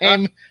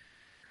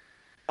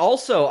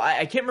 Also,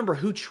 I can't remember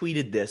who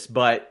tweeted this,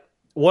 but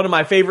one of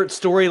my favorite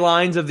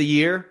storylines of the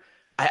year,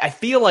 I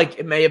feel like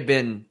it may have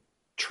been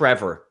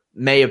Trevor,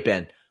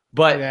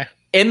 but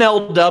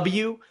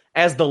MLW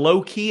as the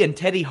low-key and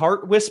Teddy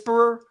Hart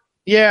whisperer.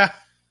 Yeah.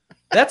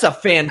 That's a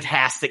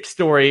fantastic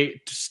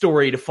story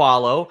to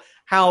follow.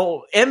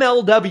 How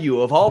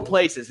MLW, of all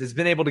places, has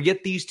been able to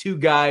get these two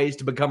guys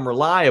to become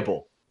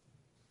reliable.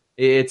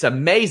 It's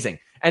amazing.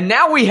 And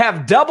now we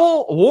have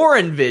double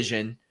Warren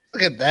vision.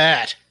 Look at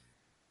that.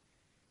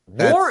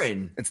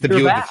 Warren. It's the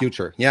view of the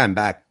future. Yeah, I'm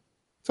back.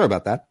 Sorry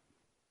about that.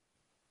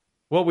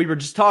 Well, we were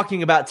just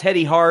talking about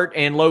Teddy Hart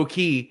and Low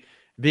Key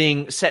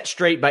being set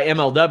straight by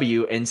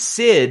MLW, and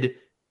Sid,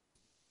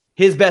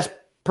 his best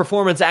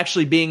performance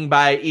actually being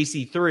by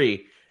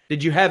EC3.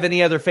 Did you have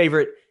any other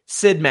favorite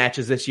Sid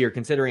matches this year,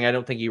 considering I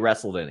don't think he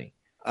wrestled any?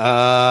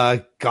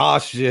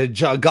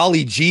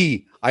 Golly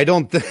gee. I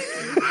don't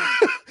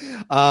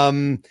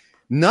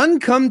none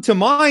come to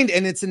mind,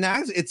 and it's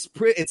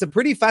a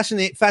pretty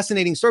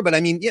fascinating story, but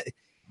I mean, yeah,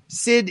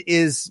 Sid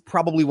is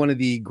probably one of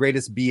the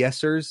greatest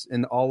BSers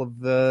in all of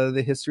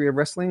the history of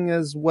wrestling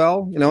as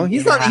well. You know,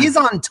 he's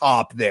on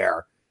top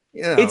there.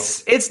 You know.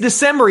 It's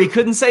December. He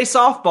couldn't say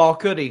softball,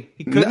 could he?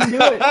 He couldn't do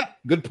it.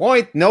 Good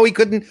point. No, he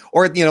couldn't.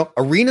 Or,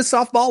 arena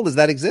softball. Does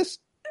that exist?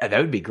 Yeah, that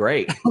would be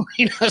great.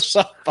 Arena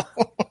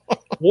softball.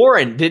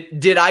 Warren,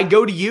 did I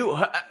go to you?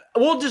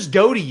 We'll just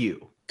go to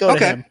you. Go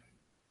to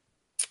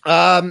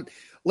him.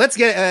 Let's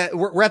get.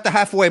 We're at the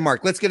halfway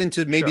mark. Let's get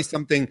into maybe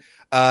something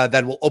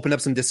that will open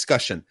up some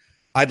discussion.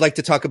 I'd like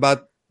to talk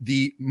about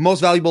the most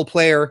valuable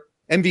player,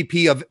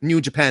 MVP of New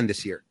Japan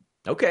this year.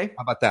 Okay,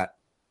 how about that?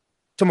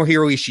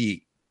 Tomohiro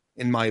Ishii,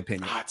 in my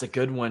opinion. It's a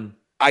good one.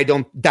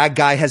 That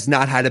guy has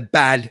not had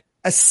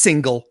a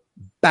single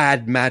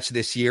bad match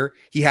this year.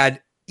 He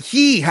had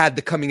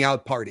the coming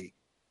out party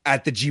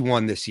at the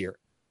G1 this year.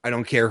 I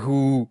don't care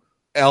who,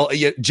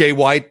 Jay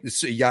White,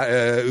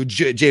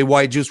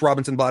 Juice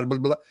Robinson, blah, blah,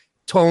 blah.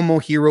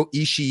 Tomohiro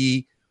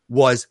Ishii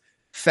was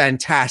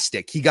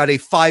fantastic. He got a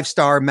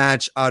 5-star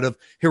match out of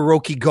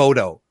Hiroki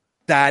Goto.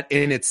 That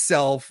in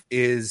itself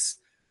is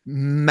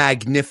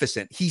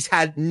magnificent. He's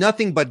had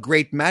nothing but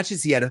great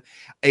matches. He had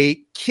a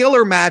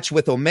killer match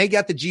with Omega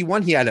at the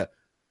G1. He had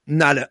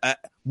not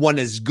one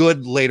as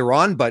good later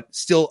on, but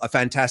still a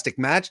fantastic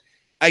match.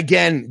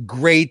 Again,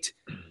 great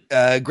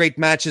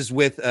matches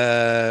with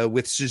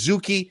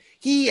Suzuki.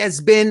 He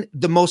has been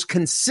the most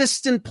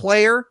consistent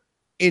player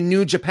in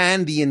New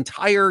Japan the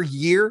entire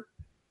year.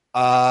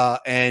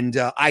 And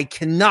I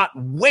cannot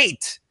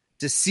wait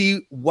to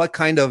see what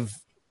kind of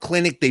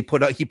clinic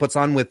he puts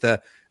on with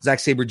Zack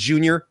Sabre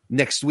Jr.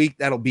 next week.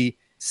 That'll be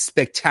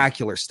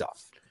spectacular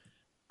stuff.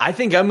 I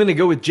think I'm going to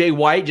go with Jay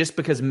White just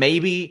because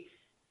maybe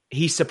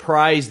he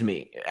surprised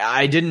me.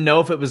 I didn't know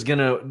if it was going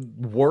to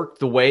work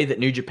the way that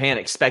New Japan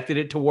expected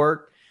it to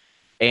work.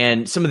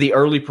 And some of the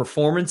early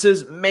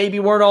performances maybe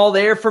weren't all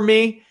there for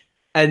me.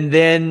 And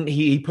then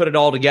he put it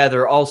all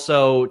together.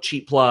 Also,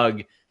 cheap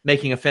plug,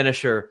 making a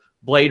finisher,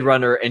 Blade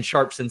Runner, and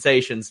Sharp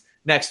Sensations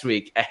next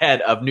week ahead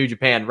of New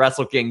Japan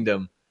Wrestle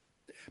Kingdom.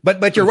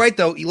 But you're right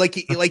though.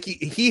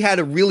 He had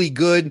a really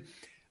good.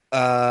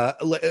 The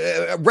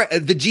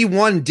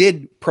G1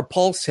 did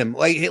propulse him.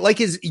 Like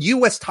his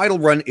U.S. title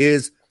run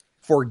is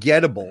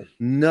forgettable.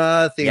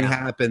 Nothing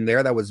happened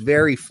there. That was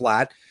very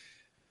flat.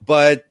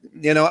 But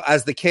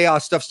as the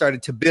chaos stuff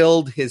started to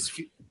build, his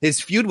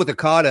feud with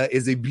Okada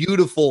is a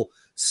beautiful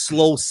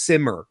slow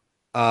simmer.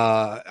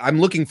 I'm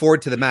looking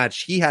forward to the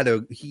match.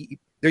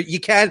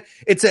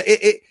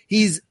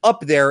 He's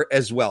up there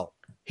as well.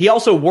 He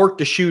also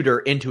worked a shooter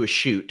into a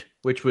shoot,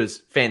 which was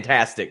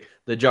fantastic.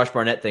 The Josh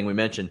Barnett thing we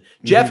mentioned.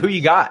 Jeff, who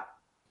you got?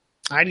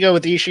 I'd go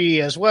with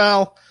Ishii as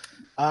well.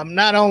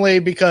 Not only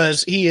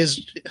because he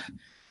is,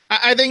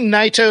 I think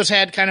Naito's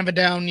had kind of a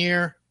down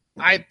year.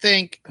 I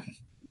think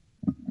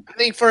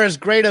for as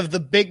great of the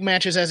big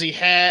matches as he's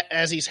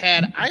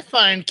had, I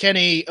find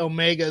Kenny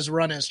Omega's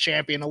run as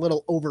champion a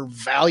little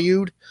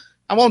overvalued.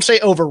 I won't say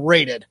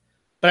overrated,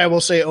 but I will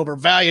say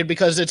overvalued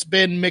because it's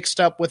been mixed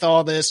up with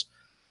all this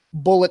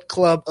Bullet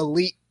Club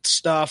elite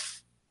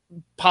stuff,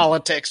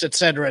 politics,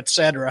 etc.,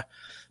 etc.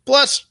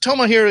 Plus,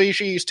 Tomohiro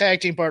Ishii's tag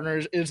team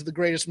partner is the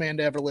greatest man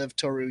to ever live,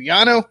 Toru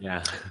Yano.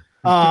 Yeah.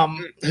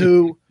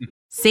 Who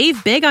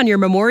Save big on your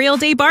Memorial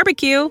Day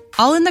barbecue,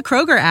 all in the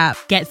Kroger app.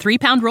 Get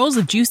 3-pound rolls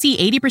of juicy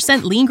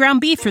 80% lean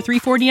ground beef for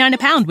 $3.49 a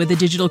pound with a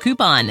digital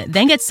coupon.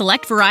 Then get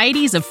select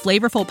varieties of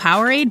flavorful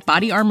Powerade,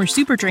 Body Armor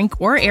Super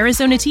Drink, or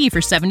Arizona tea for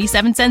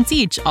 77 cents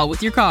each, all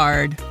with your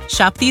card.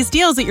 Shop these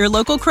deals at your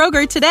local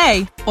Kroger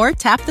today, or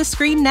tap the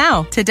screen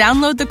now to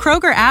download the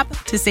Kroger app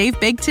to save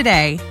big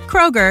today.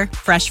 Kroger,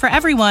 fresh for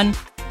everyone.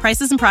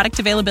 Prices and product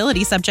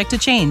availability subject to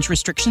change.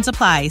 Restrictions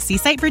apply. See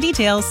site for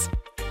details.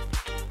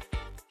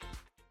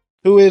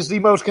 who is the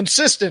most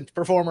consistent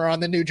performer on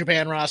the New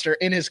Japan roster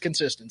in his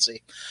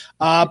consistency.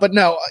 But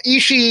no,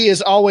 Ishii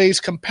is always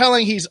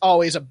compelling. He's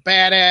always a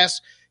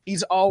badass.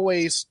 He's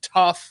always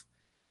tough.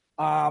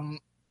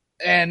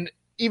 And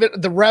even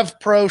the Rev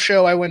Pro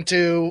show I went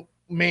to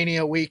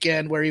Mania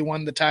weekend where he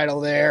won the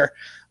title there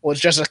was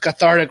just a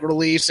cathartic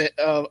release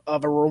of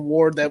a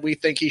reward that we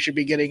think he should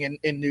be getting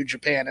in New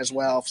Japan as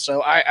well.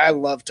 So I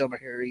love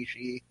Tomohiro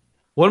Ishii.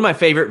 One of my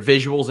favorite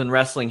visuals in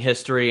wrestling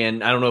history,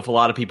 and I don't know if a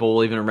lot of people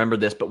will even remember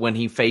this, but when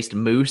he faced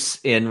Moose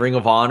in Ring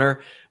of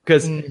Honor,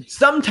 because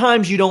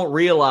sometimes you don't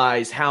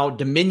realize how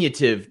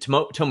diminutive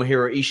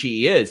Tomohiro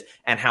Ishii is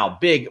and how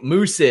big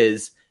Moose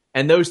is,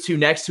 and those two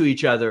next to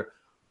each other.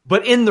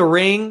 But in the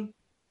ring,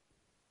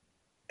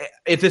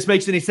 if this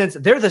makes any sense,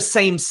 they're the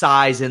same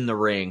size in the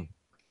ring.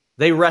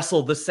 They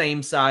wrestle the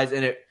same size,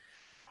 and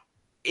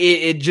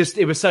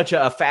it was such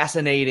a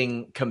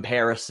fascinating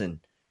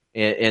comparison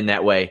in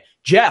that way.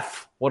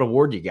 Jeff, what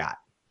award you got?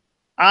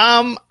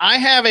 I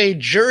have a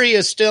jury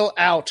is still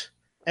out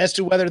as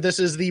to whether this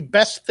is the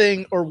best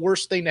thing or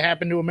worst thing to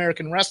happen to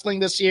American wrestling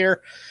this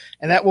year,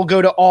 and that will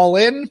go to All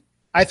In.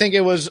 I think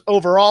it was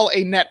overall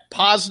a net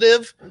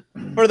positive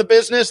for the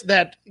business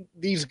that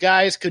these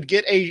guys could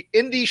get a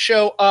indie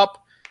show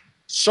up,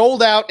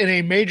 sold out in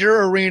a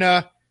major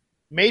arena,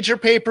 major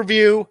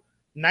pay-per-view,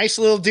 nice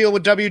little deal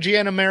with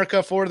WGN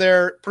America for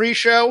their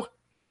pre-show.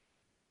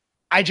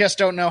 I just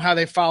don't know how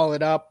they follow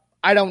it up.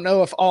 I don't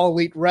know if All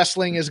Elite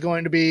Wrestling is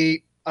going to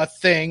be a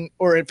thing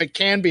or if it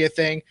can be a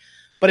thing,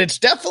 but it's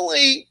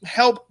definitely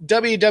helped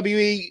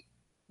WWE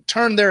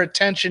turn their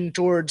attention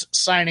towards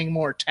signing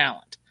more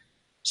talent.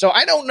 So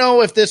I don't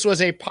know if this was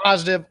a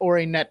positive or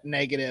a net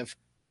negative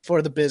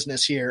for the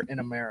business here in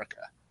America.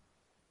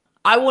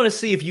 I want to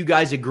see if you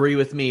guys agree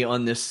with me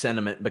on this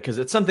sentiment because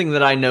it's something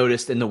that I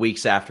noticed in the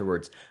weeks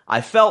afterwards.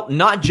 I felt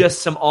not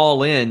just some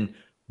All In,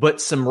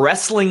 but some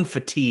wrestling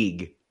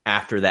fatigue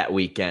after that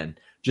weekend.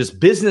 just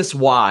business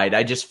wide,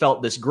 I just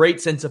felt this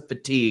great sense of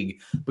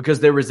fatigue because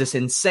there was this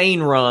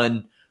insane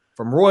run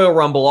from Royal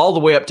Rumble all the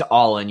way up to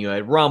All In. You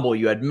had Rumble,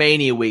 you had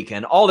Mania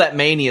weekend, all that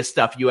Mania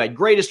stuff. You had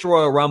Greatest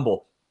Royal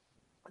Rumble.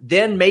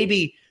 Then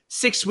maybe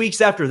 6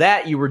 weeks after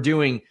that, you were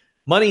doing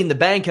Money in the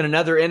Bank and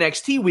another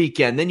NXT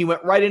weekend. Then you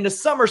went right into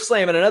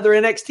SummerSlam and another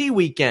NXT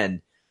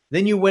weekend.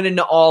 Then you went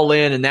into All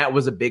In, and that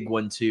was a big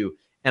one too.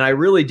 And I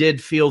really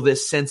did feel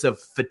this sense of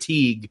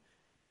fatigue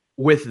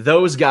with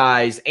those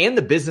guys and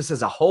the business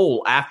as a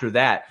whole after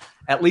that,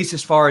 at least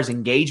as far as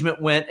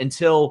engagement went,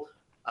 until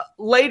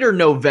later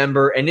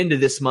November and into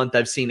this month.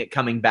 I've seen it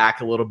coming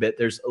back a little bit.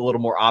 There's a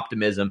little more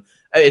optimism.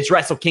 It's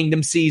Wrestle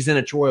Kingdom season.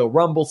 It's Royal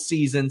Rumble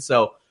season.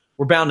 So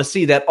we're bound to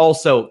see that.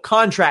 Also,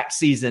 contract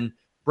season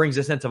brings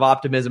a sense of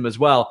optimism as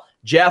well.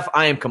 Jeff,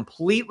 I am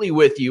completely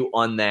with you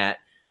on that.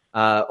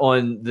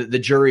 On the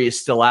jury is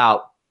still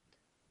out.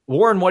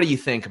 Warren, what do you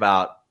think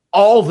about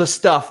all the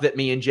stuff that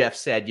me and Jeff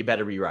said? You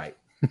better be right.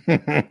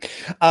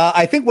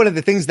 I think one of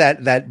the things that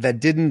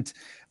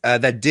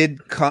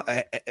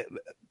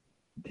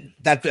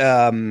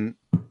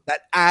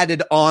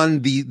added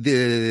on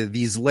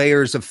these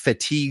layers of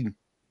fatigue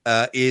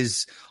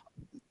is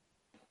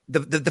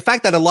the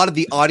fact that a lot of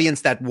the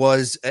audience that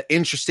was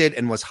interested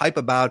and was hype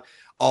about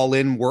All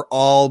In were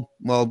all,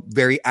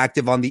 very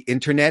active on the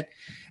internet.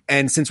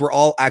 And since we're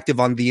all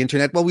active on the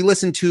internet, we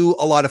listen to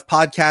a lot of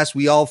podcasts.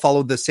 We all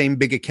follow the same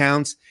big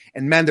accounts.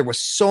 And man, there was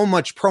so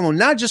much promo,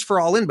 not just for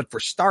All In, but for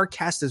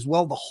StarCast as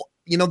well. The whole,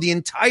 the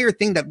entire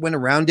thing that went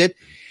around it.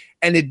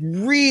 And it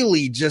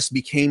really just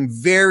became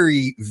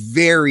very,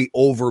 very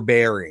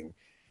overbearing.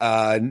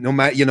 No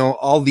matter,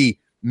 all the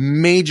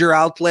major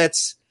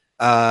outlets,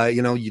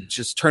 you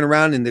just turn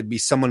around and there'd be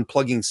someone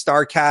plugging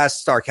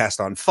StarCast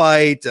on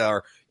Fight,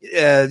 or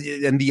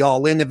and the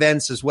All In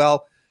events as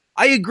well.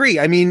 I agree.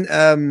 I mean,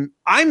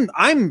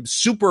 I'm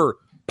super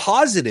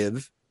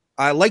positive.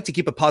 I like to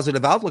keep a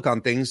positive outlook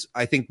on things.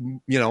 I think,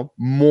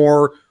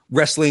 more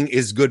wrestling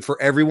is good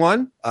for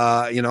everyone,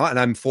 and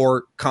I'm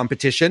for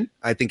competition.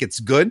 I think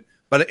it's good,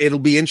 but it'll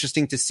be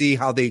interesting to see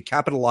how they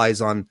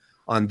capitalize on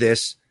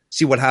this,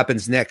 see what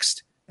happens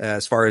next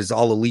as far as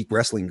All Elite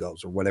Wrestling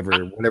goes, or whatever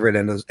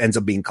it ends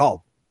up being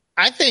called.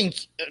 I think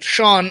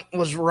Sean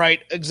was right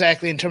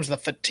exactly in terms of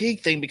the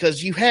fatigue thing,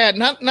 because you had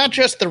not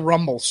just the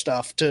Rumble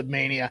stuff to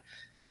Mania,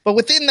 but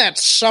within that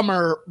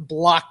summer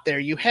block there,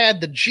 you had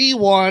the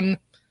G1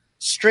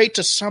 straight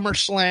to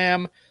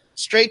SummerSlam,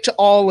 straight to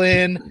All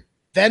In,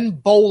 then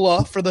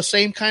Bola for the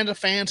same kind of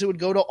fans who would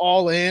go to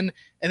All In,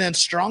 and then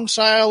Strong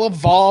Style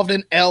Evolved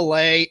in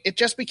LA. It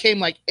just became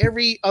like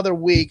every other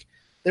week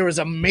there was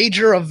a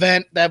major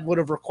event that would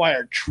have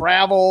required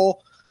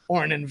travel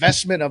or an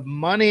investment of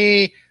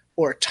money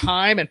or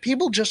time, and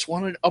people just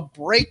wanted a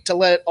break to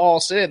let it all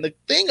sit in. The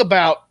thing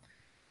about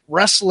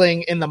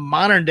wrestling in the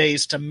modern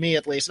days, to me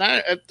at least,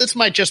 and this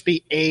might just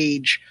be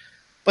age,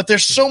 but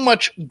there's so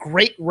much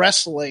great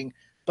wrestling,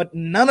 but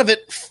none of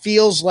it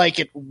feels like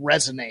it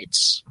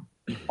resonates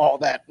all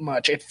that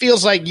much. It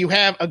feels like you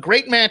have a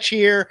great match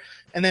here,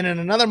 and then in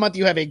another month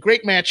you have a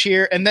great match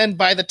here, and then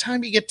by the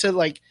time you get to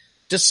like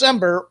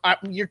December,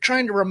 you're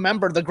trying to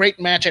remember the great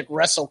match at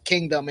Wrestle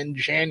Kingdom in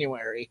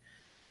January,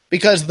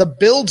 because the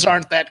builds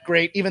aren't that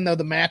great, even though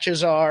the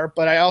matches are.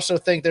 But I also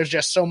think there's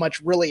just so much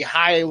really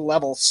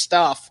high-level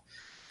stuff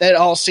that it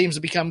all seems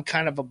to become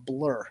kind of a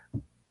blur.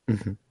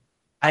 Mm-hmm.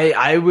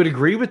 I would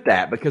agree with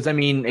that, because, I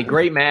mean, a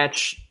great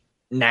match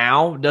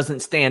now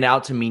doesn't stand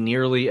out to me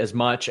nearly as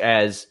much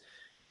as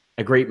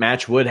a great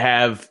match would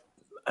have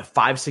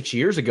 5-6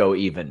 years ago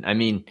even. I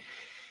mean,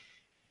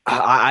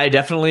 I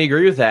definitely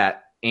agree with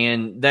that.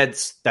 And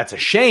that's a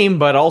shame,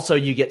 but also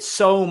you get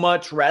so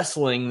much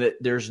wrestling that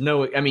there's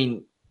no – I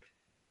mean –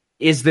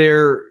 is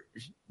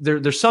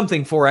there's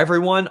something for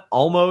everyone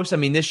almost. I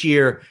mean, this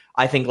year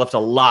I think left a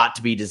lot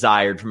to be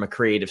desired from a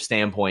creative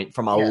standpoint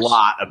from a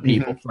lot of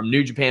people, from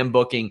New Japan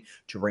booking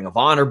to Ring of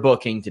Honor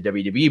booking to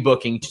WWE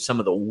booking to some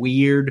of the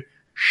weird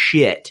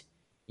shit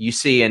you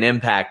see in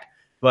Impact.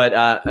 But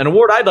an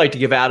award I'd like to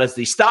give out is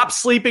the Stop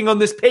Sleeping on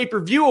This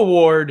Pay-Per-View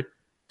award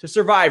to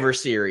Survivor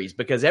Series,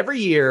 because every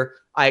year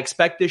I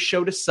expect this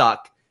show to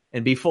suck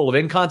and be full of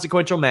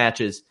inconsequential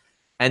matches.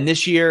 And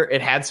this year,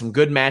 it had some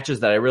good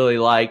matches that I really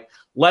liked.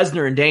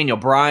 Lesnar and Daniel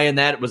Bryan,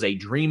 that was a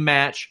dream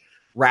match.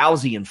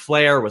 Rousey and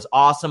Flair was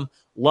awesome.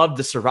 Loved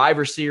the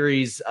Survivor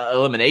Series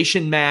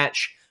elimination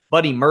match.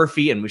 Buddy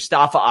Murphy and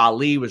Mustafa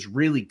Ali was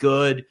really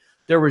good.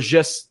 There was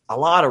just a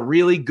lot of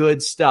really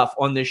good stuff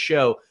on this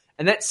show.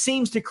 And that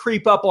seems to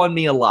creep up on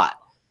me a lot,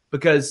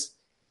 because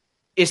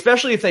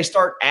especially if they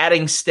start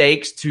adding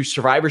stakes to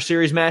Survivor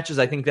Series matches,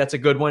 I think that's a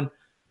good one.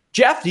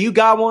 Jeff, do you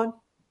got one?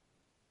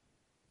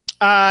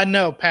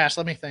 No, pass.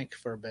 Let me think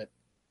for a bit.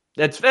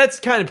 That's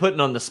kind of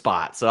putting on the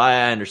spot, so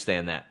I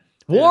understand that.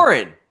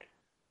 Warren.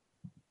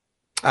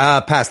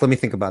 Pass. Let me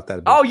think about that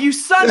a bit. Oh, you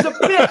sons of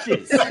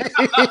bitches.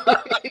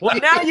 Well,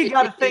 now you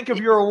got to think of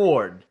your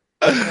award.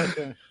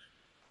 Okay,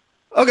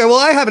 well,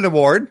 I have an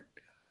award.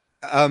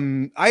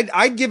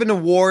 I'd give an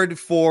award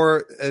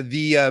for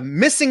the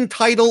missing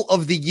title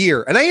of the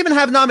year. And I even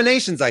have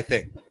nominations, I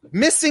think.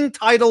 missing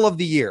title of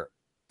the year.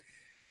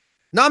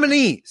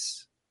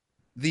 Nominees: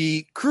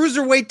 the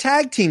Cruiserweight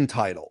Tag Team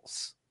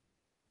titles,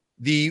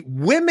 the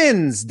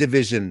Women's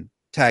Division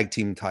Tag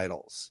Team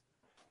titles.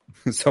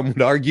 Some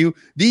would argue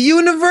the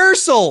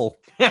Universal.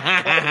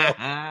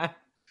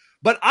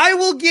 But I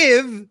will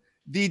give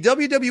the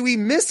WWE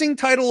Missing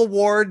Title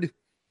Award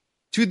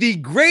to the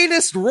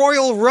greatest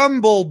Royal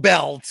Rumble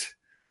belt.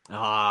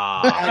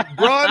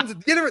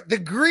 Braun,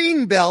 the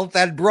green belt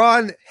that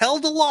Braun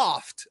held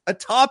aloft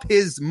atop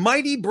his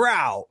mighty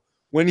brow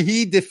when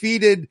he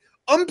defeated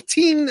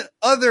umpteen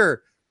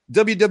other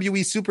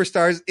WWE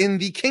superstars in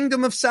the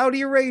Kingdom of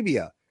Saudi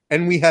Arabia.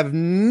 And we have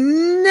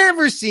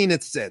never seen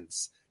it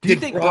since. Do you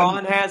think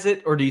Braun has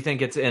it, or do you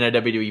think it's in a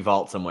WWE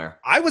vault somewhere?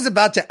 I was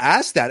about to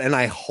ask that, and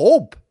I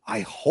hope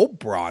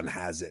Braun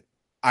has it.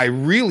 I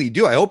really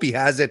do. I hope he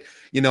has it,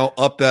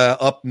 up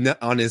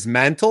on his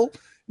mantle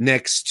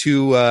next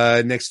to I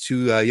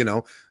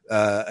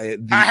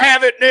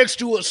have it next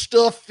to a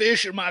stuffed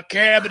fish in my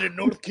cabin in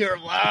North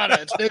Carolina.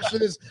 It's next to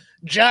this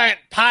giant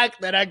pike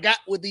that I got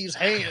with these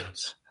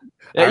hands.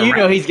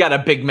 He's got a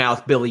big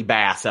mouth Billy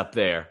Bass up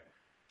there.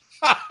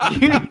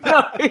 Take it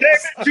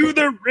to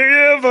the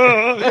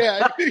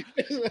river.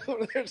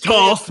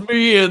 Toss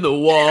me in the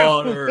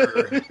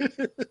water.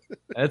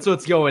 That's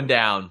what's going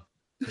down.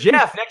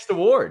 Jeff, next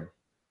award.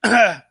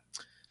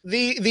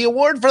 The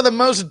award for the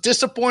most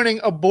disappointing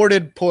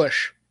aborted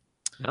push.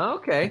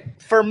 Okay.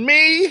 For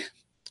me,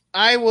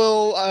 I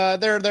will.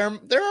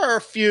 There are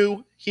a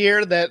few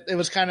here that it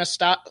was kind of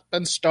stop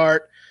and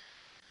start,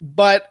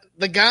 but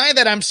the guy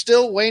that I'm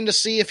still waiting to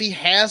see if he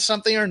has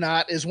something or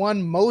not is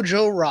one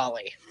Mojo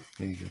Rawley.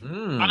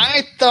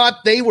 I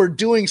thought they were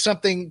doing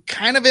something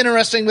kind of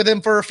interesting with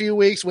him for a few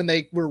weeks when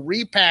they were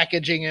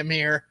repackaging him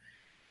here.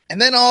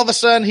 And then all of a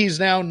sudden he's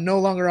now no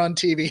longer on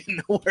TV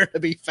and nowhere to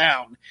be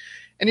found.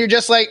 And you're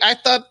just like, I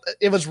thought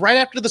it was right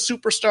after the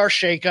Superstar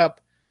shakeup.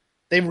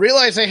 They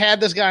realized they had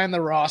this guy on the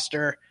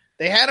roster.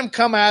 They had him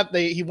come out.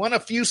 He won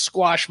a few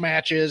squash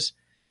matches,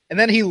 and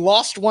then he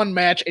lost one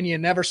match and you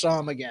never saw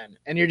him again.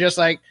 And you're just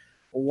like,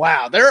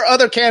 wow, there are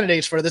other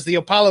candidates for this. The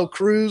Apollo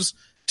Crews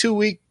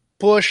 2-week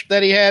push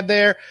that he had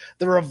there.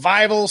 The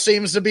Revival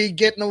seems to be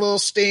getting a little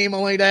steam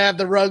only to have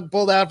the rug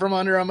pulled out from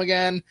under him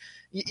again.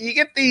 You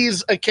get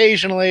these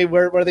occasionally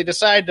where they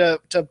decide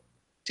to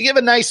give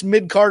a nice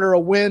mid-carder a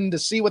win to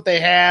see what they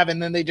have, and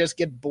then they just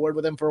get bored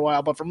with him for a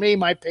while. But for me,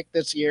 my pick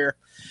this year,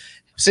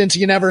 since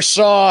you never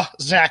saw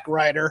Zack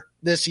Ryder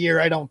this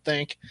year, I don't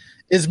think,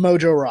 is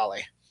Mojo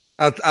Rawley.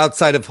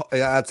 Outside of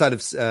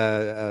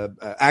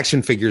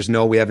action figures,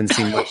 no, we haven't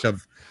seen much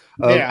of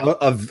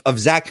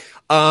Zack.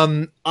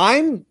 I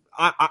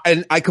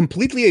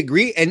completely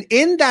agree. And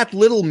in that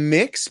little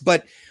mix,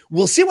 but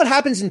we'll see what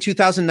happens in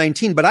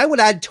 2019. But I would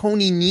add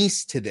Tony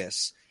Nese to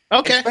this.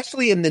 Okay.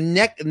 Especially in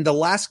the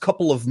last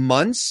couple of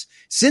months,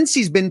 since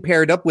he's been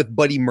paired up with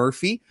Buddy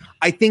Murphy,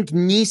 I think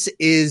Nese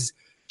is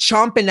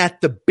chomping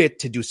at the bit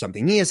to do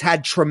something. He has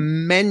had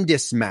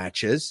tremendous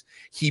matches.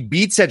 He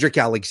beat Cedric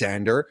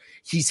Alexander.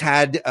 He's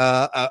had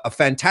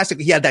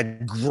he had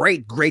that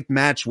great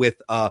match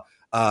with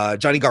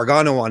Johnny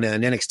Gargano on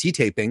an NXT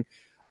taping.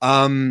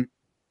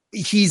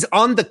 He's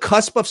on the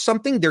cusp of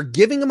something. They're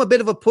giving him a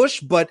bit of a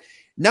push, but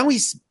now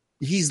he's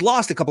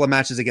lost a couple of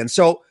matches again.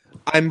 So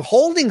I'm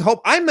holding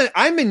hope. I'm a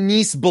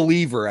Nese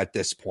believer at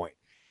this point.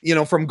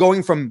 From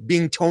going from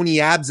being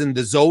Tony Abs in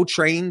the Zoe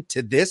train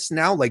to this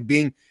now, like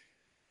being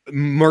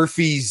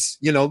Murphy's,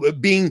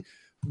 being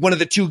one of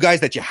the two guys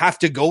that you have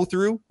to go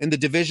through in the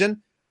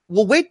division.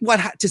 We'll wait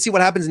to see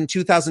what happens in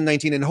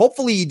 2019, and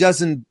hopefully he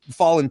doesn't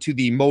fall into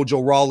the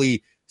Mojo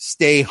Rawley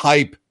Stay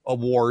Hype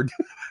award.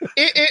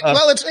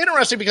 Well, it's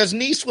interesting because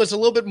Nese was a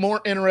little bit more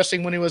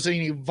interesting when he was in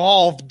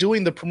Evolve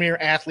doing the Premier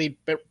Athlete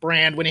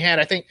brand when he had,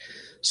 I think,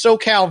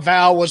 SoCal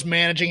Val was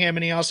managing him,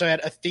 and he also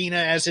had Athena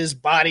as his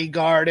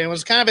bodyguard. It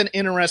was kind of an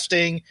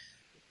interesting,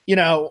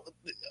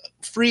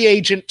 free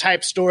agent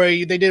type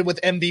story they did with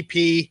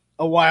MVP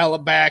a while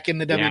back in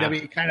the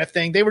WWE kind of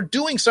thing. They were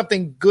doing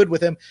something good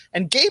with him,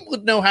 and Gabe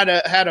would know how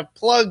to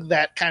plug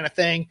that kind of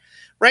thing.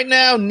 Right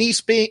now,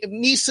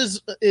 Nese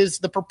is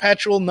the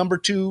perpetual number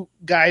 2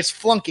 guy's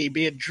flunky,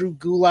 be it Drew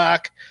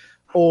Gulak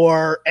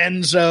or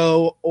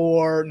Enzo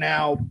or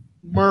now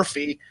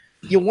Murphy.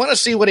 You want to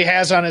see what he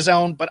has on his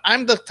own, but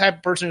I'm the type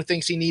of person who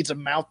thinks he needs a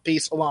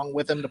mouthpiece along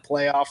with him to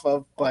play off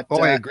of. But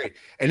I agree.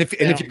 And if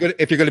you're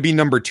going to be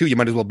number 2, you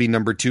might as well be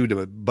number 2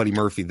 to Buddy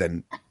Murphy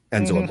than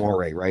Enzo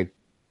Amore, right?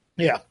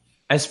 Yeah.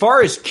 As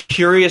far as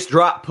curious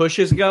drop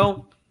pushes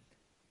go,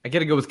 I got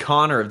to go with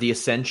Connor of the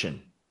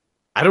Ascension.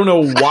 I don't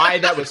know why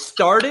that was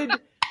started. But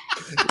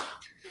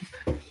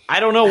I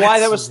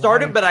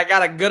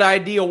got a good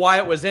idea why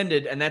it was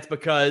ended, and that's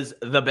because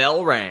the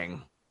bell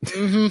rang.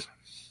 Mm-hmm.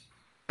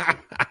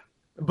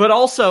 But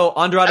also,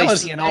 Andrade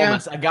Cien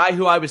Almas, a guy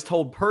who I was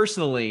told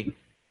personally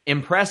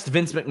impressed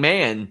Vince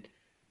McMahon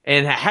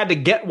and had to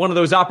get one of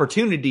those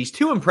opportunities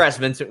to impress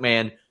Vince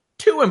McMahon,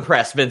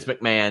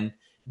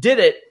 did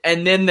it,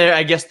 and then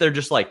I guess they're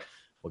just like,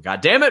 well,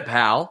 goddamn it,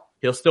 pal,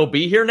 he'll still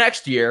be here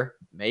next year,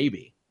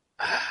 maybe.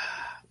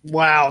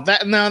 Wow,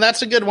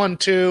 that's a good one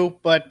too.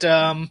 But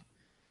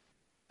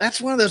that's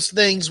one of those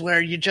things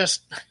where you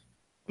just, I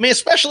mean,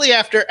 especially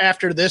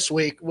after this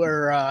week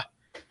where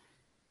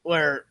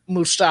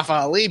Mustafa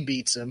Ali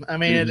beats him. I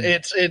mean,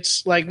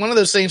 it's like one of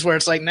those things where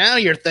it's like now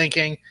you're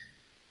thinking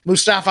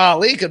Mustafa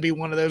Ali could be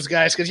one of those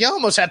guys because you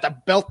almost have to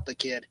belt the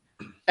kid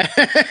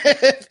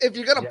if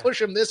you're going to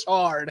push him this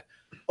hard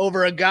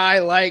over a guy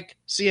like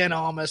Cien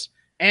Almas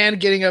and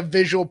getting a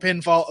visual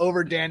pinfall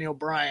over Daniel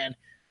Bryan.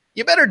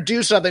 You better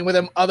do something with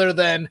him other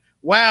than,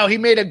 wow, he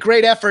made a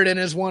great effort in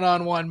his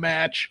one-on-one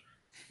match.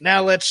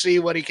 Now let's see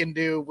what he can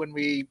do when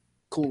we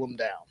cool him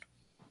down.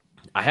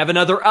 I have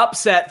another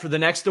upset for the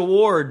next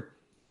award.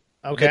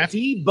 Okay. The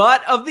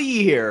D-Butt of the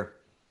year.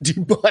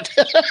 D-Butt.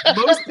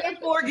 Most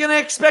people are going to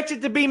expect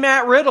it to be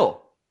Matt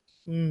Riddle.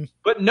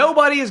 But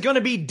nobody is going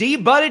to be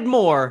D-Butted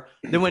more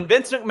than when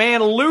Vince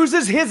McMahon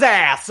loses his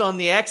ass on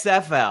the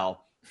XFL.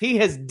 He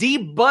has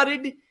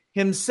D-Butted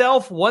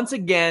himself once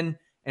again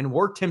and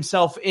worked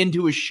himself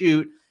into a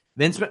shoot.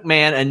 Vince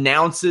McMahon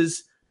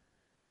announces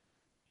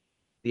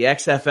the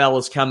XFL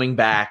is coming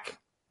back.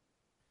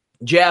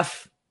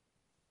 Jeff,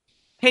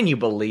 can you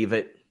believe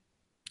it?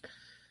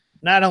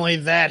 Not only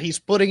that, he's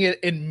putting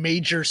it in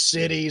major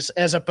cities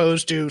as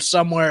opposed to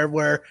somewhere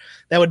where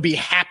that would be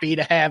happy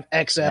to have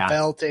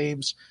XFL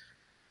teams.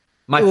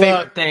 My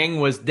favorite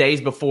thing was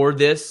days before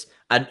this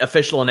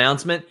official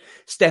announcement,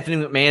 Stephanie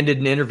McMahon did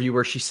an interview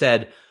where she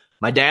said,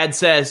 "My dad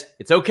says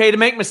it's okay to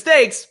make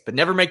mistakes, but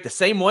never make the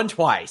same one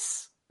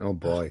twice." Oh,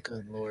 boy.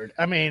 Good Lord.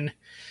 I mean,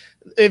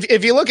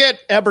 if you look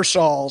at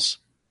Ebersol's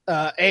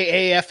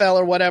AAFL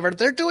or whatever,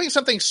 they're doing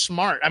something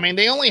smart. I mean,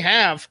 they only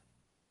have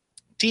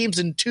teams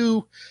in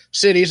 2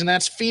 cities, and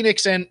that's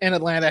Phoenix and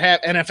Atlanta that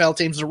have NFL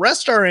teams. The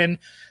rest are in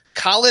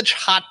college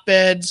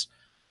hotbeds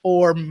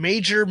or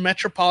major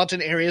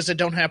metropolitan areas that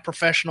don't have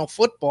professional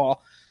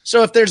football.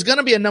 So if there's going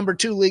to be a number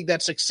 2 league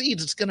that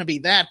succeeds, it's going to be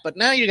that. But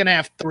now you're going to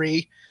have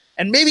 3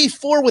 and maybe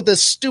 4 with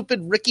this stupid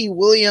Ricky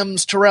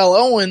Williams, Terrell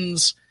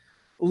Owens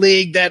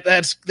league that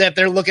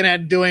they're looking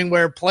at doing,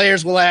 where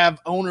players will have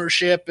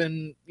ownership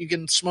and you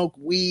can smoke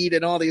weed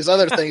and all these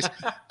other things.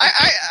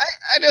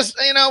 I just,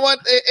 you know what,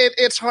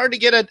 it's hard to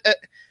get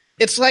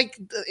it's like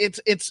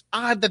it's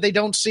odd that they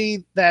don't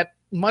see that,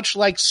 much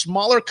like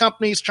smaller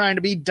companies trying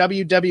to be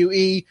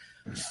WWE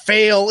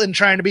fail in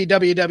trying to be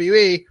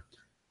WWE,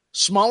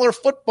 smaller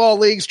football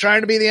leagues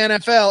trying to be the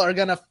NFL are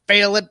going to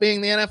fail at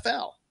being the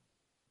NFL.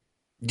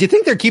 Do you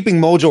think they're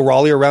keeping Mojo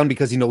Rawley around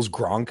because he knows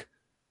Gronk?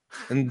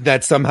 And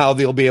that somehow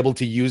they'll be able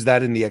to use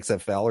that in the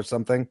XFL or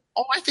something?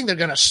 Oh, I think they're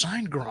going to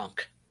sign Gronk.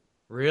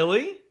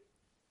 Really?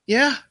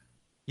 Yeah.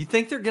 You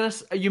think they're going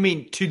to – you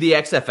mean to the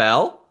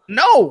XFL?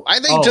 No,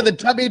 I think to the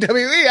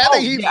WWE. I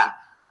think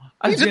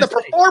he's in the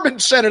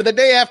Performance Center the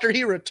day after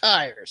he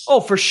retires.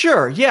 Oh, for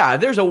sure. Yeah,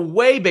 there's a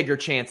way bigger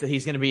chance that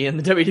he's going to be in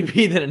the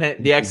WWE than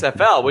in the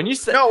XFL. When you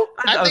said no,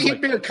 I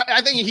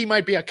think he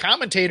might be a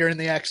commentator in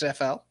the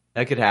XFL.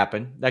 That could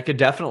happen. That could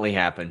definitely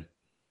happen.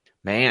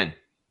 Man.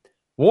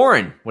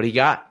 Warren, what do you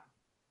got?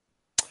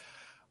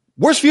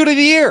 Worst feud of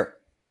the year.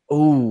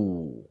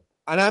 Ooh.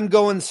 And I'm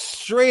going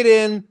straight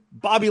in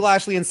Bobby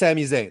Lashley and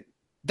Sami Zayn.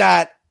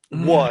 That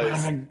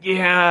was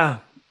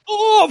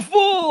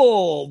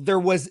awful. There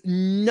was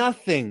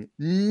nothing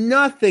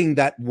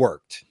that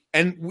worked.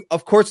 And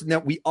of course, now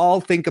we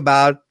all think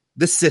about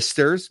the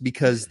sisters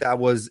because that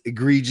was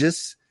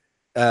egregious.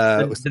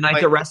 The night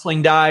that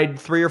wrestling died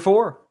 3 or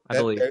 4, I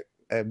believe.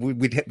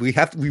 We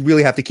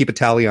really have to keep a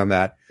tally on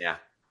that. Yeah.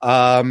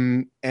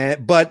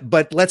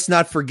 But let's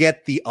not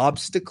forget the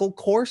obstacle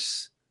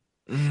course.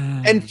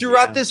 And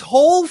throughout this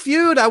whole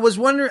feud, I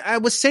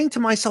was saying to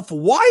myself,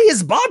 why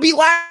is Bobby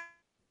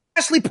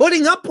Lashley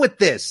putting up with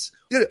this?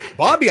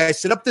 Bobby, I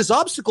set up this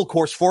obstacle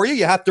course for you.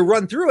 You have to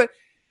run through it.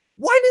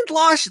 Why didn't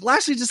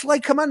Lashley just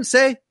come out and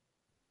say,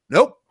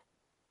 nope,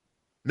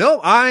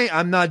 no,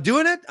 I'm not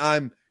doing it.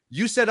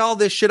 You set all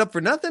this shit up for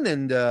nothing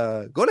and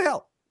go to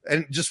hell,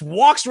 and just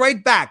walks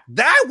right back.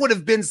 That would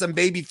have been some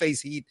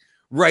babyface heat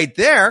right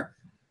there.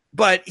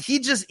 But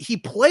he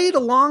played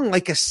along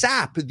like a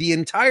sap the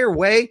entire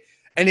way,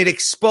 and it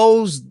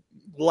exposed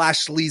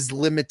Lashley's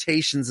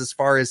limitations as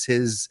far as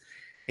his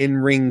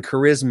in-ring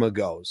charisma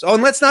goes. Oh,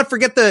 and let's not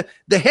forget the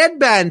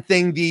headband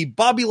thing, the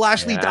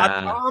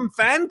BobbyLashley.com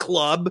fan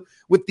club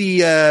with the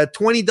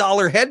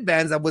 $20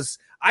 headbands.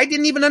 I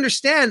didn't even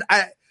understand.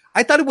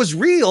 I thought it was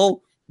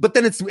real, but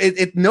then it's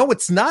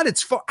not.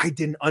 I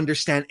didn't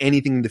understand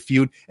anything in the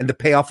feud, and the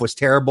payoff was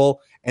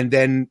terrible. And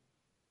then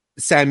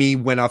Sammy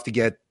went off to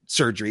get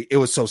surgery. It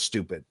was so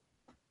stupid.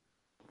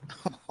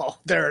 Oh,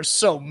 there are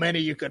so many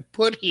you could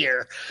put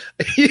here.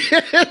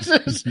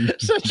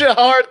 It's such a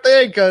hard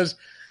thing because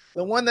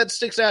the one that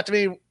sticks out to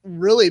me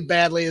really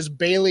badly is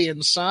Bayley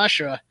and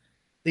Sasha,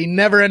 the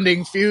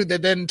never-ending feud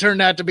that then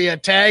turned out to be a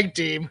tag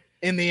team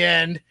in the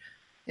end.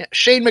 Yeah,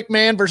 Shane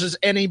McMahon versus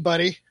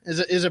anybody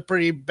is a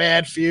pretty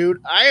bad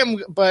feud.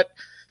 But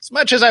as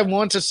much as I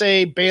want to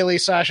say Bayley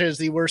Sasha is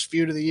the worst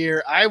feud of the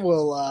year, I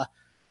will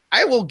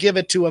give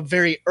it to a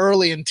very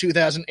early in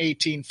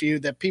 2018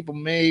 feud that people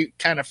may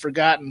kind of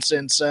forgotten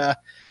since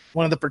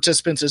one of the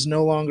participants is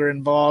no longer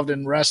involved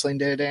in wrestling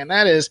day-to-day, and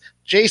that is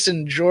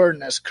Jason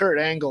Jordan as Kurt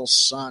Angle's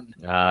son.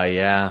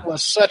 Yeah. It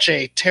was such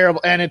a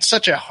terrible, and it's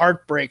such a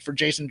heartbreak for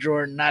Jason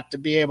Jordan not to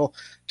be able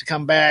to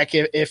come back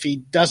if he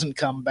doesn't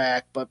come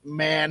back. But,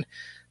 man,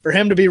 for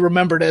him to be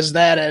remembered as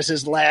that as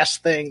his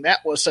last thing,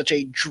 that was such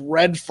a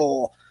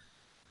dreadful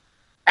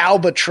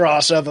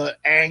albatross of an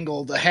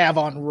angle to have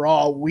on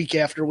Raw week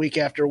after week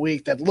after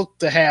week that looked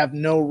to have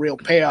no real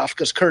payoff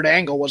because Kurt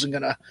Angle wasn't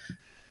going to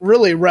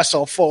really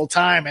wrestle full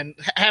time. And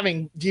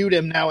having viewed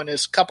him now in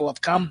his couple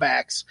of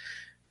comebacks,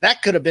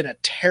 that could have been a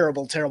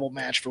terrible, terrible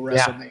match for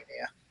WrestleMania.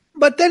 Yeah.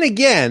 But then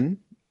again,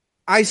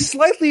 I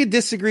slightly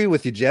disagree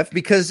with you, Jeff,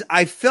 because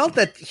I felt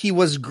that he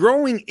was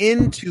growing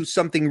into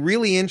something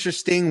really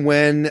interesting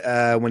when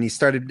he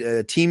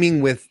started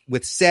teaming with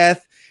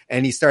Seth.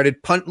 And he started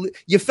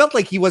you felt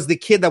like he was the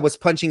kid that was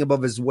punching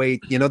above his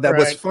weight, that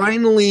was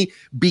finally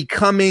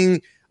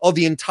becoming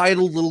the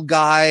entitled little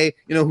guy,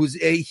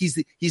 he's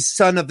the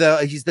son of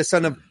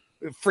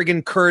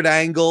friggin' Kurt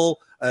Angle,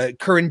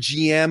 current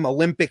GM,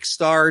 Olympic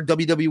star,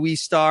 WWE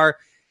star.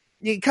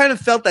 You kind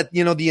of felt that, the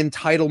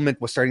entitlement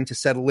was starting to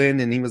settle in,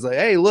 and he was like,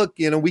 hey, look,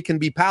 we can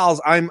be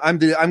pals. I'm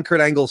Kurt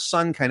Angle's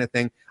son kind of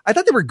thing. I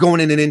thought they were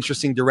going in an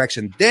interesting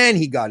direction. Then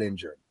he got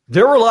injured.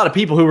 There were a lot of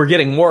people who were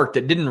getting worked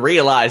that didn't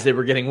realize they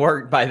were getting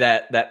worked by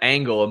that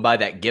angle and by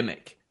that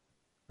gimmick.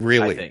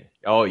 Really? I think.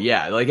 Oh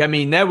yeah.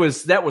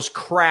 That was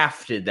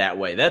crafted that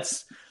way.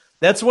 That's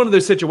one of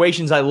those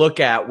situations I look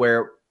at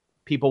where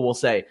people will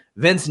say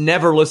Vince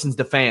never listens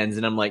to fans.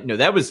 And I'm like, no,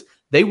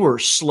 they were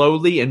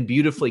slowly and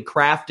beautifully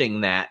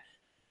crafting that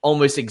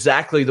almost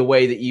exactly the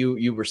way that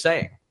you were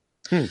saying.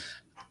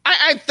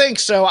 I think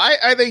so.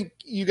 I think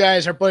you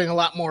guys are putting a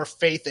lot more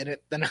faith in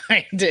it than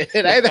I did.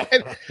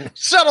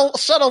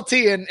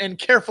 Subtlety and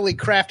carefully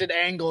crafted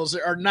angles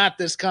are not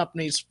this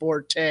company's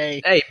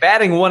forte. Hey,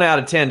 batting 1 out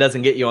of 10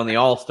 doesn't get you on the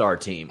all-star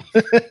team.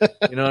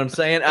 You know what I'm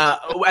saying?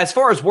 As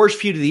far as worst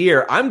feud of the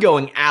year, I'm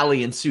going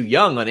Allie and Su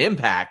Yung on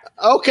Impact.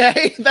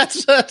 Okay,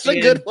 that's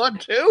a good one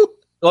too.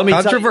 Let me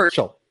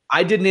controversial.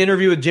 I did an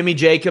interview with Jimmy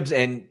Jacobs,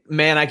 and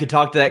man, I could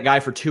talk to that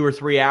guy for 2 or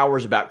 3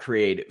 hours about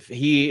creative.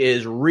 He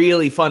is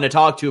really fun to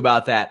talk to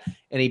about that,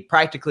 and he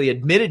practically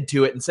admitted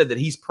to it and said that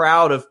he's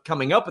proud of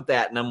coming up with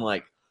that. And I'm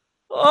like,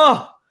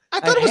 I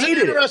thought it was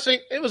interesting.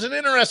 It was an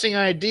interesting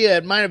idea.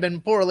 It might have been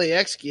poorly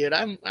executed.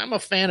 I'm a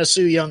fan of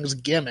Su Young's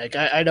gimmick.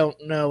 I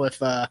don't know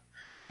if I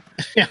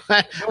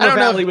don't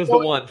know if was the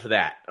one for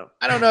that.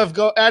 I don't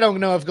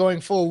know if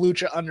going full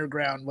Lucha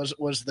Underground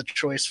was the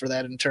choice for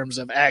that in terms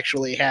of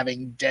actually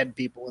having dead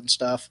people and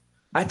stuff.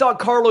 I thought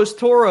Carlos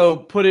Toro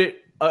put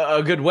it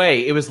a good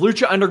way. It was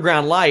Lucha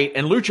Underground Light,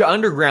 and Lucha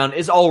Underground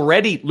is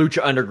already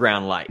Lucha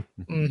Underground Light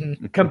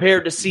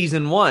compared to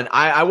season 1.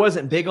 I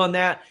wasn't big on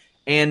that,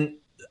 and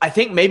I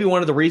think maybe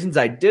one of the reasons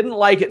I didn't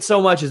like it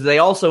so much is they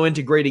also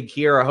integrated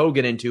Kiera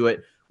Hogan into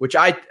it, which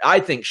I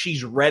think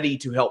she's ready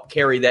to help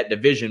carry that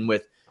division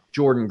with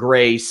Jordan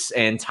Grace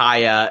and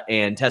Taya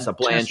and Tessa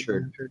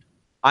Blanchard.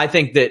 I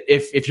think that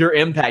if you're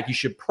Impact, you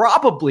should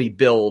probably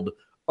build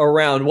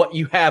around what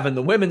you have in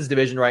the women's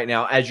division right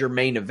now as your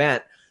main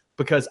event,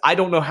 because I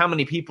don't know how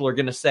many people are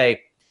going to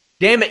say,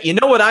 damn it, you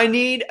know what I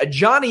need? A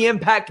Johnny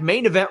Impact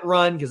main event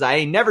run, because I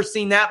ain't never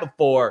seen that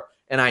before,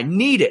 and I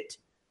need it.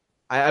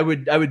 I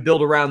would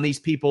build around these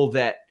people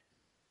that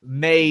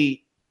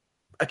may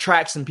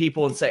attract some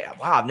people and say,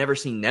 wow, I've never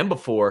seen them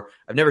before.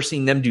 I've never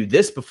seen them do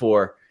this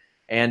before.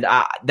 And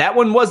that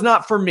one was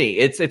not for me.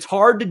 It's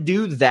hard to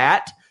do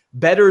that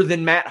better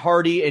than Matt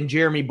Hardy and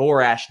Jeremy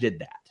Borash did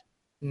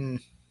that.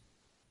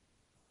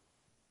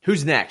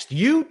 Who's next?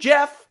 You,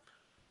 Jeff?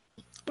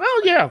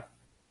 Well, yeah.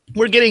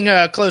 We're getting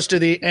close to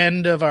the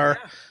end of our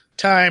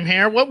time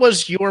here. What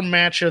was your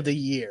match of the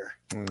year?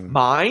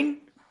 Mine?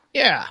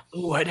 Yeah.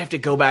 Ooh, I'd have to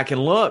go back and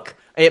look.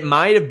 It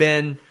might have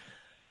been,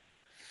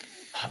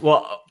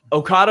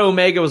 Okada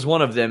Omega was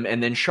one of them,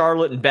 and then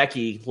Charlotte and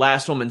Becky,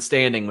 Last Woman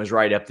Standing, was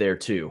right up there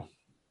too.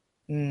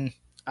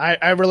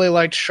 I really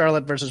liked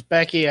Charlotte versus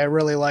Becky. I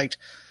really liked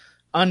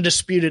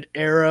Undisputed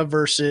Era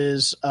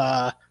versus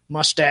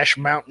Mustache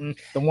Mountain,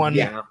 the one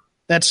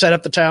that set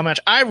up the title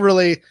match. I'm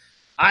going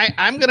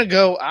to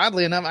go,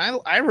 oddly enough,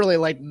 I really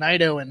liked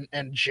Naito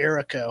and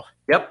Jericho.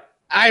 Yep.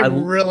 I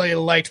really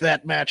liked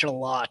that match a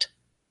lot.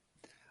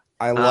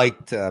 I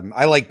liked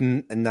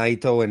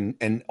Naito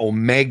and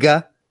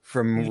Omega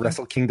from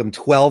Wrestle Kingdom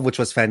 12, which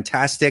was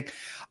fantastic.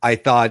 I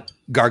thought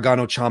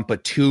Gargano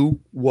Ciampa 2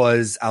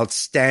 was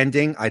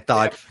outstanding. I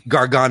thought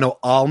Gargano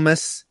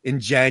Almas in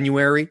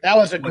January. That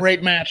was a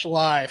great match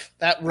live.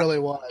 That really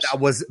was. That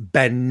was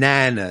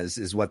bananas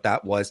is what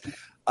that was.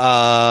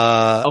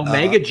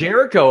 Omega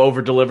Jericho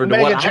over-delivered to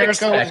what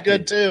Jericho I expected. was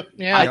good too.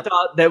 Yeah. I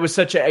thought that was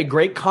such a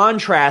great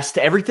contrast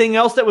to everything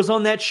else that was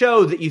on that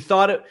show that you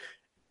thought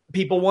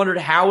people wondered,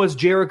 how is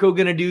Jericho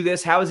going to do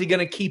this? How is he going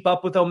to keep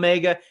up with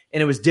Omega?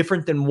 And it was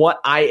different than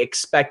what I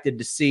expected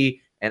to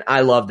see, and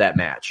I loved that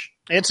match.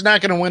 It's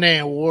not going to win any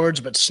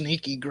awards, but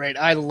sneaky great.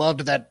 I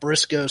loved that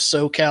Briscoe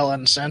SoCal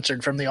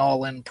Uncensored from the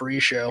All In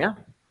pre-show. Yeah,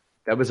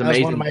 that was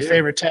amazing. That was one of my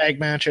favorite tag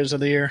matches of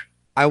the year.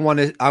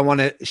 I want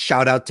to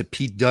shout out to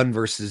Pete Dunne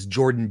versus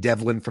Jordan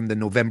Devlin from the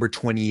November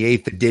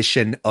 28th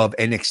edition of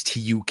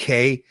NXT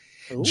UK.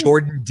 Ooh.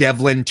 Jordan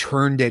Devlin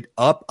turned it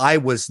up. I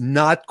was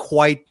not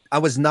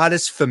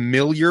as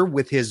familiar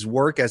with his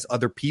work as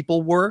other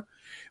people were,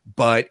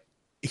 but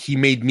he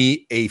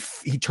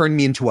turned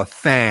me into a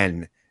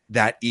fan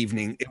that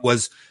evening. It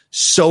was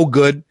so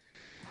good.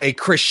 A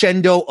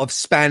crescendo of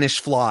Spanish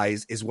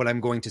flies is what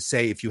I'm going to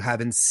say. If you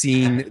haven't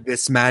seen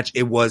this match,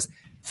 it was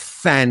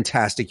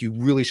fantastic. You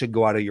really should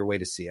go out of your way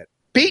to see it.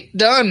 Pete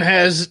Dunne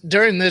has,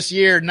 during this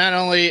year, not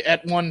only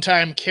at one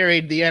time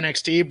carried the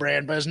NXT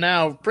brand, but is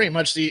now pretty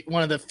much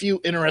one of the few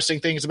interesting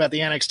things about the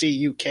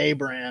NXT UK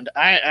brand.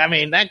 I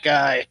mean, that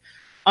guy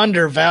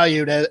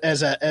undervalued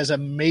as a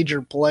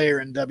major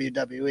player in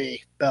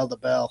WWE, bell to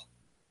bell.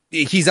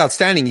 He's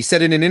outstanding. He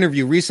said in an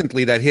interview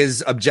recently that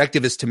his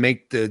objective is to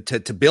make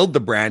to build the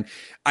brand.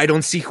 I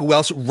don't see who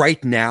else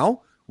right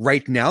now.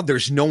 Right now,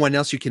 there's no one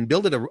else you can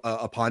build it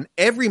upon.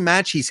 Every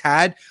match he's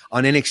had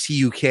on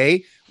NXT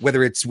UK,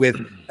 whether it's with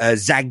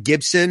Zach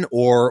Gibson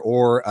or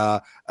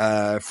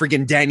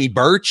friggin' Danny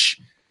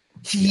Burch,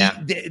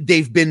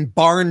 they've been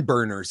barn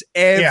burners.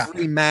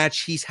 Every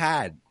match he's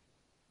had.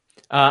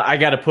 I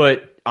got to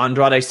put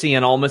Andrade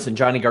Cien Almas and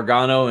Johnny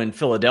Gargano in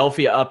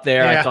Philadelphia up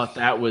there. I thought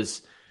that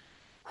was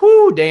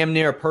damn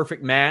near a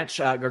perfect match.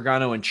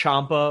 Gargano and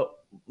Ciampa,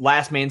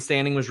 last man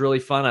standing was really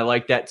fun. I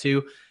like that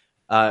too.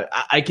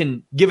 I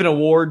can give an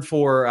award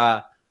for,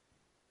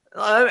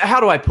 how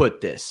do I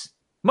put this?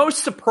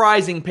 Most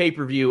surprising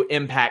pay-per-view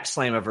Impact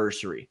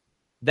Slammiversary.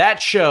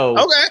 That show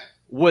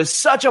was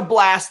such a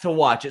blast to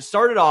watch. It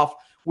started off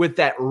with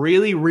that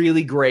really,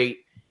 really great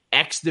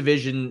X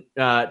Division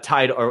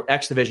title or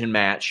X Division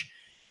match.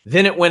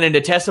 Then it went into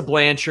Tessa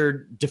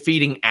Blanchard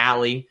defeating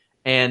Allie.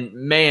 And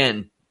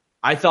man,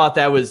 I thought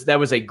that was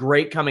a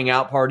great coming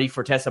out party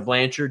for Tessa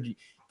Blanchard. You've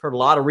heard a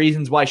lot of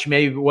reasons why she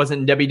maybe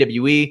wasn't in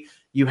WWE.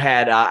 You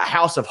had a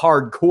House of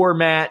Hardcore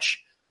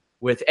match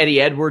with Eddie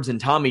Edwards and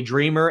Tommy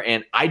Dreamer,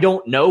 and I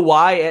don't know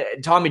why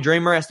Tommy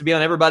Dreamer has to be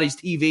on everybody's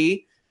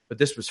TV, but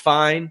this was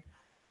fine.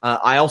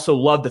 I also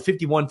loved the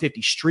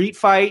 51-50 street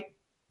fight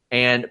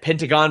and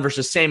Pentagon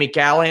versus Sami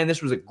Callihan.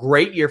 This was a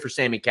great year for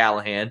Sami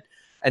Callihan.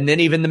 And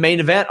then even the main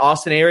event,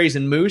 Austin Aries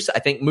and Moose. I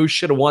think Moose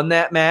should have won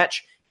that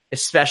match,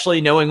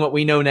 especially knowing what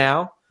we know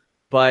now.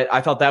 But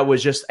I thought that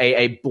was just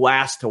a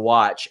blast to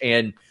watch,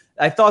 and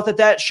I thought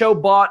that show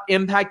bought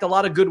Impact a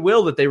lot of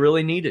goodwill that they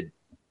really needed.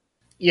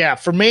 Yeah,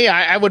 for me,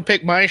 I would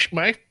pick my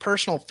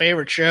personal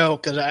favorite show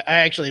because I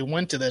actually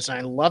went to this and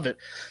I love it.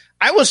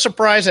 I was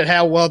surprised at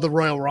how well the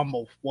Royal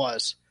Rumble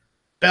was,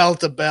 bell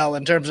to bell,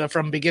 in terms of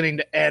from beginning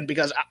to end,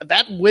 because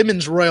that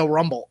women's Royal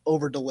Rumble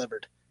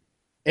over-delivered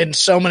in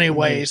so many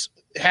ways,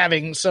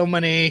 having so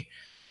many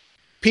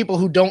people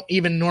who don't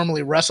even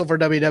normally wrestle for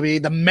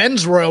WWE. The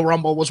men's Royal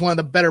Rumble was one of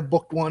the better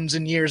booked ones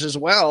in years as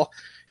well,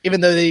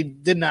 even though they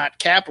did not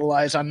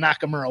capitalize on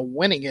Nakamura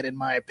winning it, in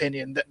my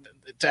opinion.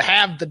 To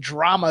have the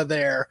drama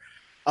there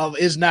of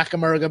is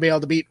Nakamura going to be able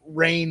to beat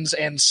Reigns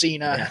and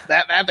Cena,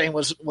 that thing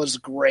was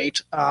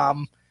great.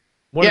 One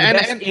of the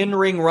best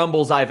in-ring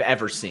rumbles I've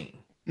ever seen.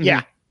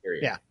 Yeah.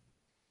 Period. Yeah.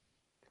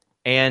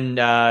 And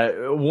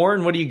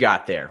Warren, what do you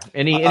got there?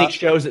 Any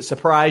shows that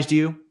surprised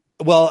you?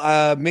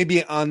 Well,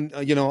 maybe on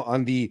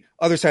the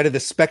other side of the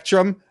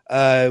spectrum,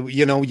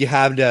 you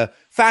have the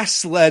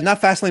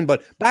not Fastlane,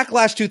 but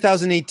Backlash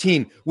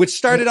 2018, which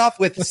started off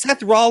with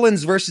Seth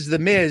Rollins versus The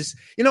Miz.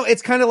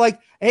 It's kind of like,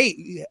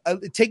 hey,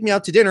 take me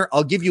out to dinner.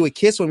 I'll give you a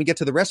kiss when we get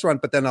to the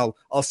restaurant, but then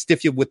I'll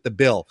stiff you with the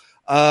bill.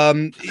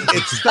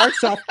 It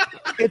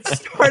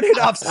started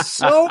off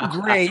so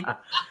great.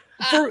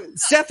 For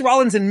Seth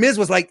Rollins and Miz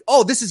was like,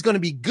 oh, this is going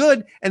to be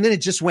good, and then it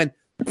just went.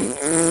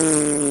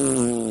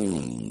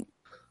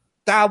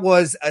 That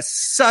was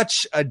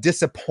such a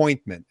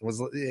disappointment.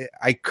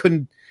 I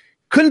couldn't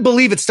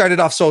believe it started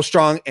off so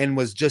strong and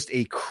was just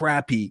a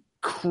crappy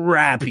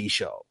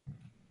show.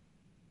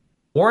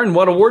 Warren,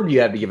 what award do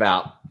you have to give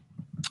out?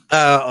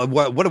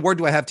 What award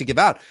do I have to give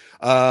out?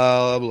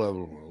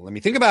 Let me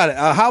think about it.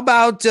 How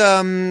about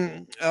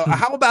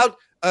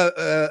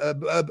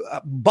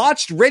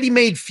botched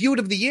ready-made feud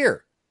of the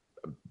year?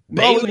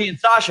 Bayley and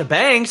Sasha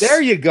Banks.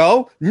 There you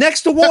go.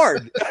 Next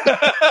award.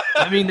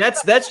 I mean,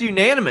 that's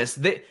unanimous.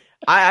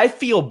 I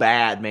feel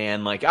bad,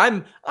 man. Like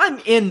I'm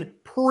in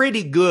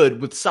pretty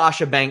good with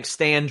Sasha Banks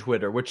Stan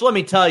Twitter, which let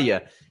me tell you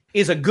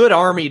is a good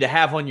army to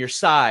have on your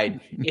side,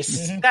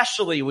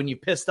 especially when you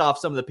pissed off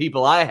some of the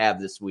people I have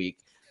this week.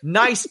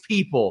 Nice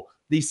people,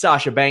 these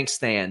Sasha Banks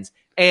stands.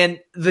 And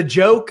the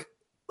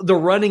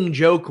running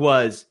joke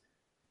was,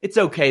 it's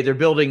okay, they're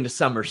building to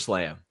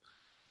SummerSlam.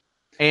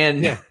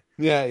 And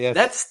yeah.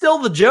 That's still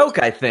the joke,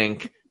 I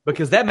think.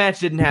 Because that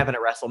match didn't happen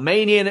at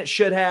WrestleMania, and it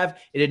should have.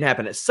 It didn't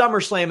happen at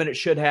SummerSlam, and it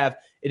should have.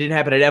 It didn't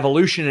happen at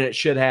Evolution, and it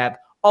should have.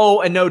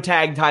 Oh, and no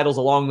tag titles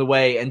along the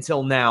way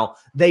until now.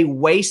 They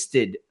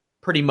wasted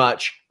pretty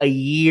much a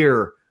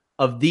year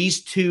of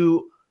these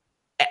two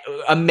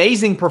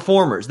amazing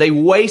performers. They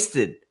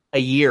wasted a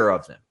year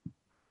of them.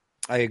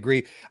 I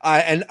agree.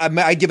 And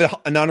I give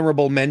an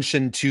honorable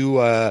mention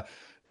to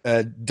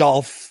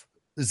Dolph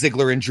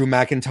Ziggler and Drew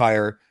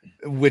McIntyre,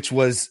 which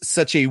was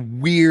such a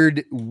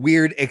weird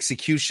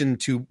execution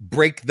to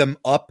break them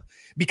up.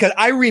 Because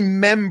I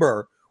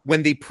remember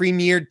when they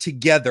premiered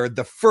together,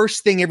 the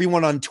first thing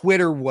everyone on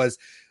Twitter was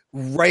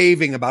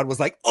raving about was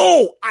like,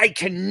 oh, I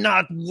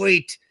cannot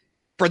wait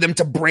for them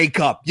to break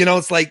up. You know,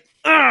 it's like,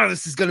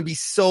 this is going to be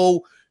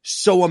so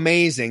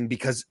amazing,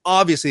 because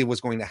obviously it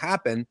was going to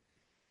happen.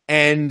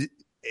 And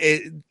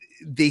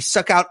they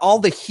suck out all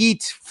the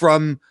heat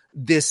from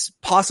this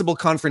possible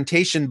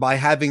confrontation by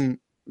having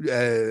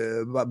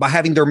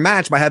their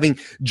match, by having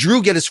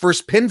Drew get his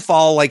first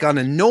pinfall, like on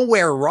a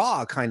Nowhere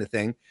Raw kind of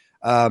thing.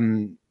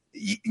 WWE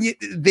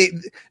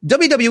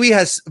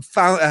has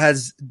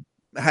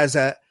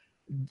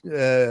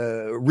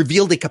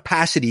revealed a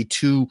capacity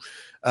to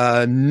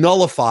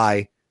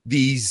nullify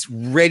these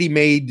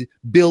ready-made,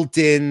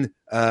 built-in,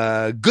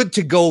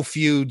 good-to-go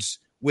feuds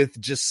with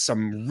just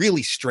some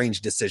really strange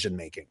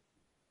decision-making.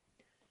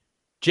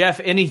 Jeff,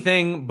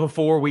 anything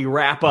before we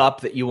wrap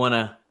up that you want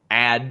to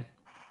add?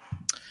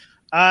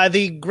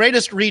 The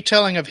greatest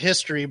retelling of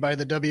history by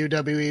the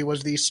WWE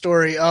was the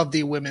story of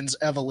the women's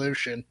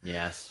evolution.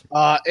 Yes.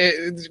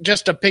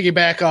 Just to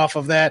piggyback off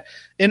of that,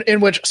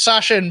 in which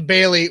Sasha and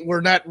Bayley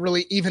were not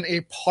really even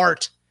a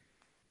part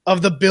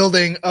of the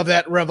building of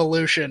that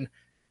revolution,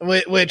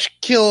 which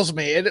kills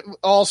me. It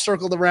all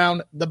circled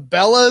around the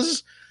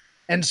Bellas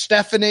and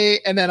Stephanie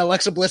and then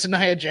Alexa Bliss and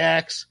Nia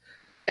Jax.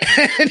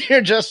 And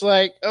you're just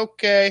like,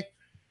 okay,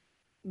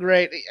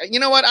 great. You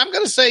know what? I'm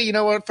going to say,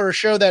 for a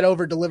show that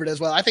over-delivered as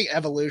well, I think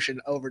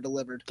Evolution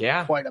over-delivered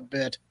quite a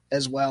bit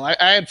as well. I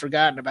had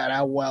forgotten about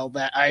how well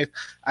that I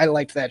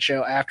liked that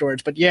show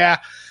afterwards. But yeah,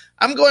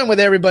 I'm going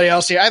with everybody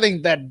else here. I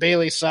think that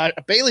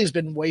Bayley's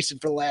been wasted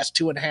for the last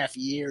 2.5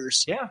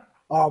 years. Yeah.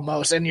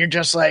 Almost. And you're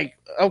just like,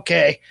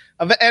 okay.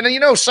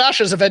 And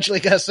Sasha's eventually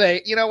going to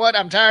say, you know what?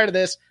 I'm tired of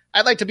this.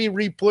 I'd like to be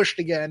repushed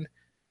again.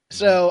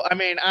 So, I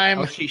mean,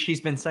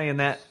 she's been saying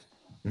that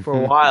for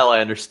a while, I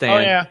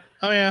understand.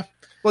 Oh, yeah.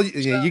 Well,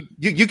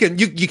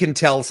 you can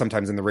tell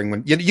sometimes in the ring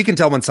when you can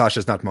tell when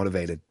Sasha's not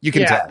motivated. You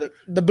can tell.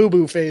 The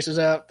boo-boo face is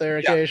out there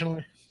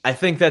occasionally. I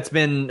think that's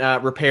been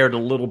repaired a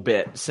little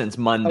bit since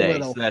Monday,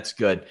 so that's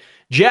good.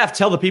 Jeff,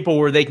 tell the people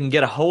where they can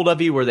get a hold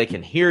of you, where they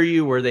can hear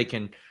you, where they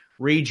can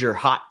read your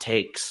hot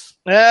takes.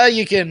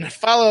 You can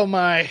follow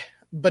my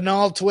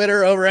banal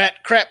Twitter over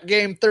at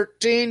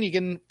CrapGame13. You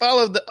can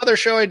follow the other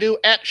show I do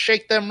at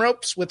Shake Them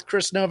Ropes with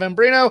Chris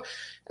Novembrino.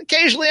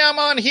 Occasionally I'm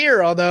on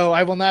here, although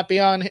I will not be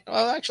on.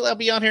 Well, actually, I'll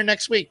be on here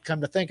next week,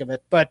 come to think of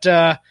it. But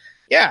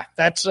yeah,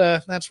 that's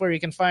where you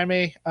can find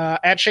me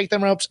at Shake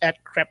Them Ropes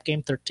at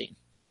CrapGame13.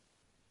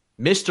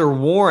 Mr.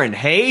 Warren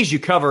Hayes, you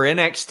cover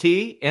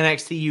NXT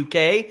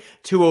UK,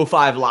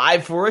 205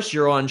 Live for us.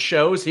 You're on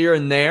shows here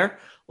and there.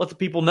 Let the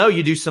people know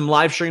you do some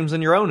live streams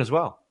on your own as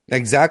well.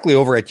 Exactly.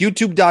 Over at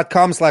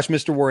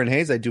youtube.com/Mr. Warren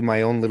Hayes. I do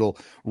my own little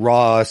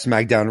Raw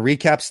SmackDown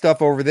recap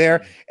stuff over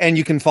there. And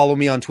you can follow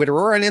me on Twitter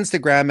or on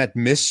Instagram at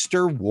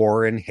Mr.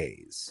 Warren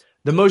Hayes.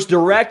 The most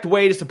direct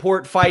way to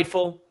support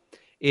Fightful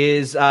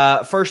is,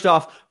 first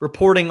off,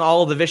 reporting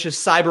all of the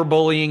vicious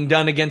cyberbullying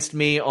done against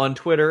me on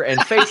Twitter and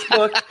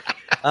Facebook.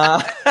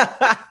 I've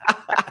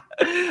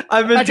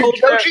been told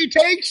Joshi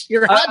takes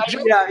your hot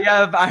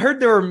yeah. I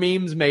heard there were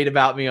memes made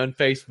about me on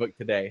Facebook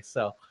today.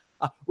 So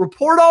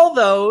report all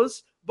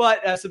those.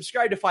 But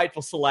subscribe to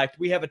Fightful Select.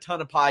 We have a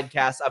ton of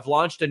podcasts. I've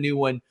launched a new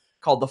one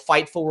called the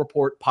Fightful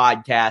Report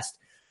Podcast,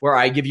 where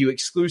I give you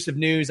exclusive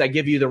news. I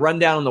give you the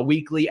rundown on the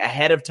weekly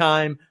ahead of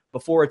time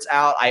before it's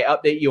out. I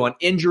update you on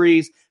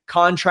injuries,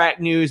 contract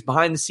news,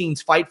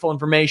 behind-the-scenes Fightful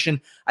information.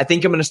 I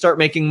think I'm going to start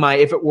making my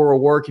If It Were a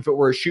Work, If It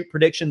Were a Shoot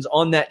predictions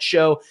on that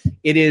show.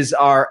 It is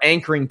our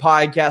anchoring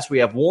podcast. We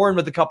have Warren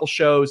with a couple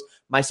shows.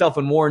 Myself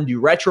and Warren do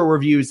retro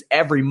reviews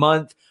every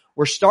month.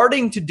 We're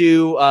starting to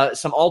do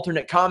some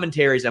alternate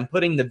commentaries and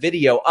putting the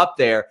video up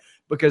there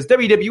because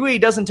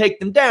WWE doesn't take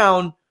them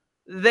down.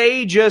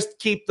 They just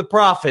keep the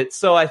profits.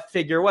 So I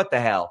figure, what the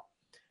hell?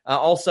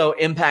 Also,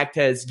 Impact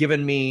has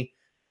given me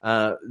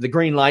the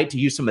green light to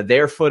use some of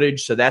their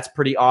footage. So that's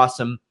pretty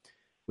awesome.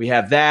 We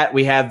have that.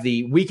 We have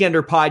the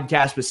Weekender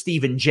podcast with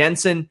Steven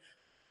Jensen.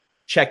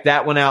 Check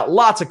that one out.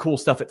 Lots of cool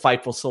stuff at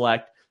Fightful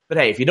Select. But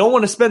hey, if you don't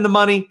want to spend the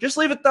money, just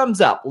leave a thumbs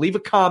up, leave a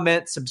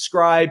comment,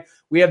 subscribe.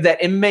 We have that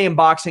MMA and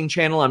boxing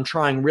channel I'm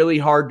trying really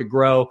hard to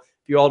grow.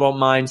 If you all don't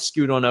mind,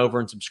 scoot on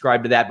over and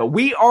subscribe to that. But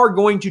we are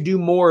going to do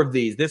more of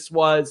these. This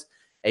was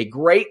a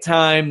great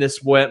time.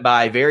 This went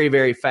by very,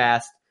 very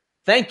fast.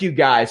 Thank you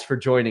guys for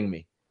joining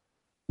me.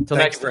 Until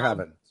Thanks next for time,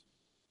 having us.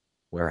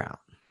 We're out.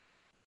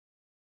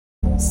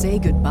 Say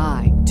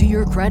goodbye to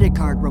your credit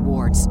card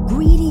rewards.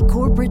 Greedy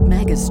corporate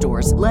mega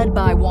stores, led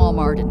by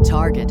Walmart and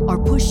Target,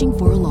 are pushing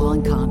for a law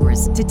in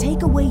Congress to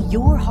take away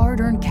your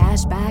hard-earned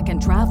cash back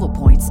and travel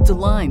points to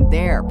line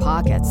their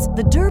pockets.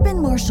 The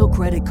Durbin-Marshall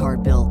credit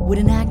card bill would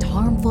enact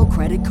harmful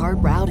credit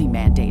card routing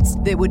mandates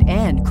that would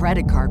end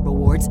credit card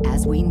rewards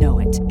as we know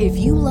it. If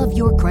you love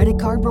your credit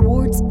card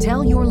rewards,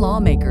 tell your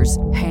lawmakers,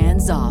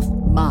 hands off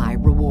my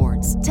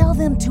rewards. Tell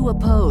them to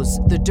oppose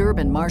the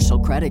Durbin-Marshall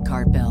credit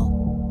card bill.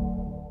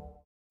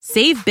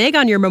 Save big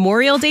on your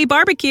Memorial Day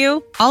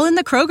barbecue, all in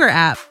the Kroger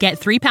app. Get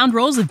 3-pound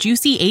rolls of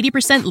juicy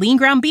 80% lean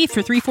ground beef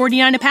for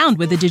 $3.49 a pound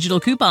with a digital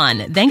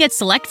coupon. Then get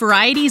select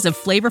varieties of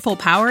flavorful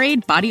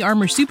Powerade, Body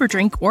Armor Super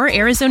Drink, or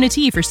Arizona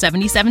tea for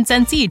 77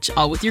 cents each,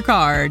 all with your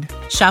card.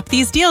 Shop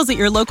these deals at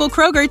your local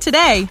Kroger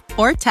today,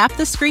 or tap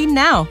the screen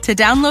now to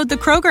download the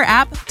Kroger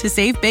app to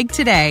save big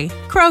today.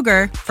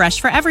 Kroger,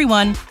 fresh for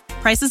everyone.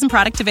 Prices and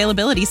product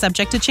availability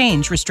subject to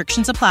change.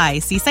 Restrictions apply.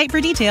 See site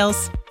for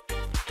details.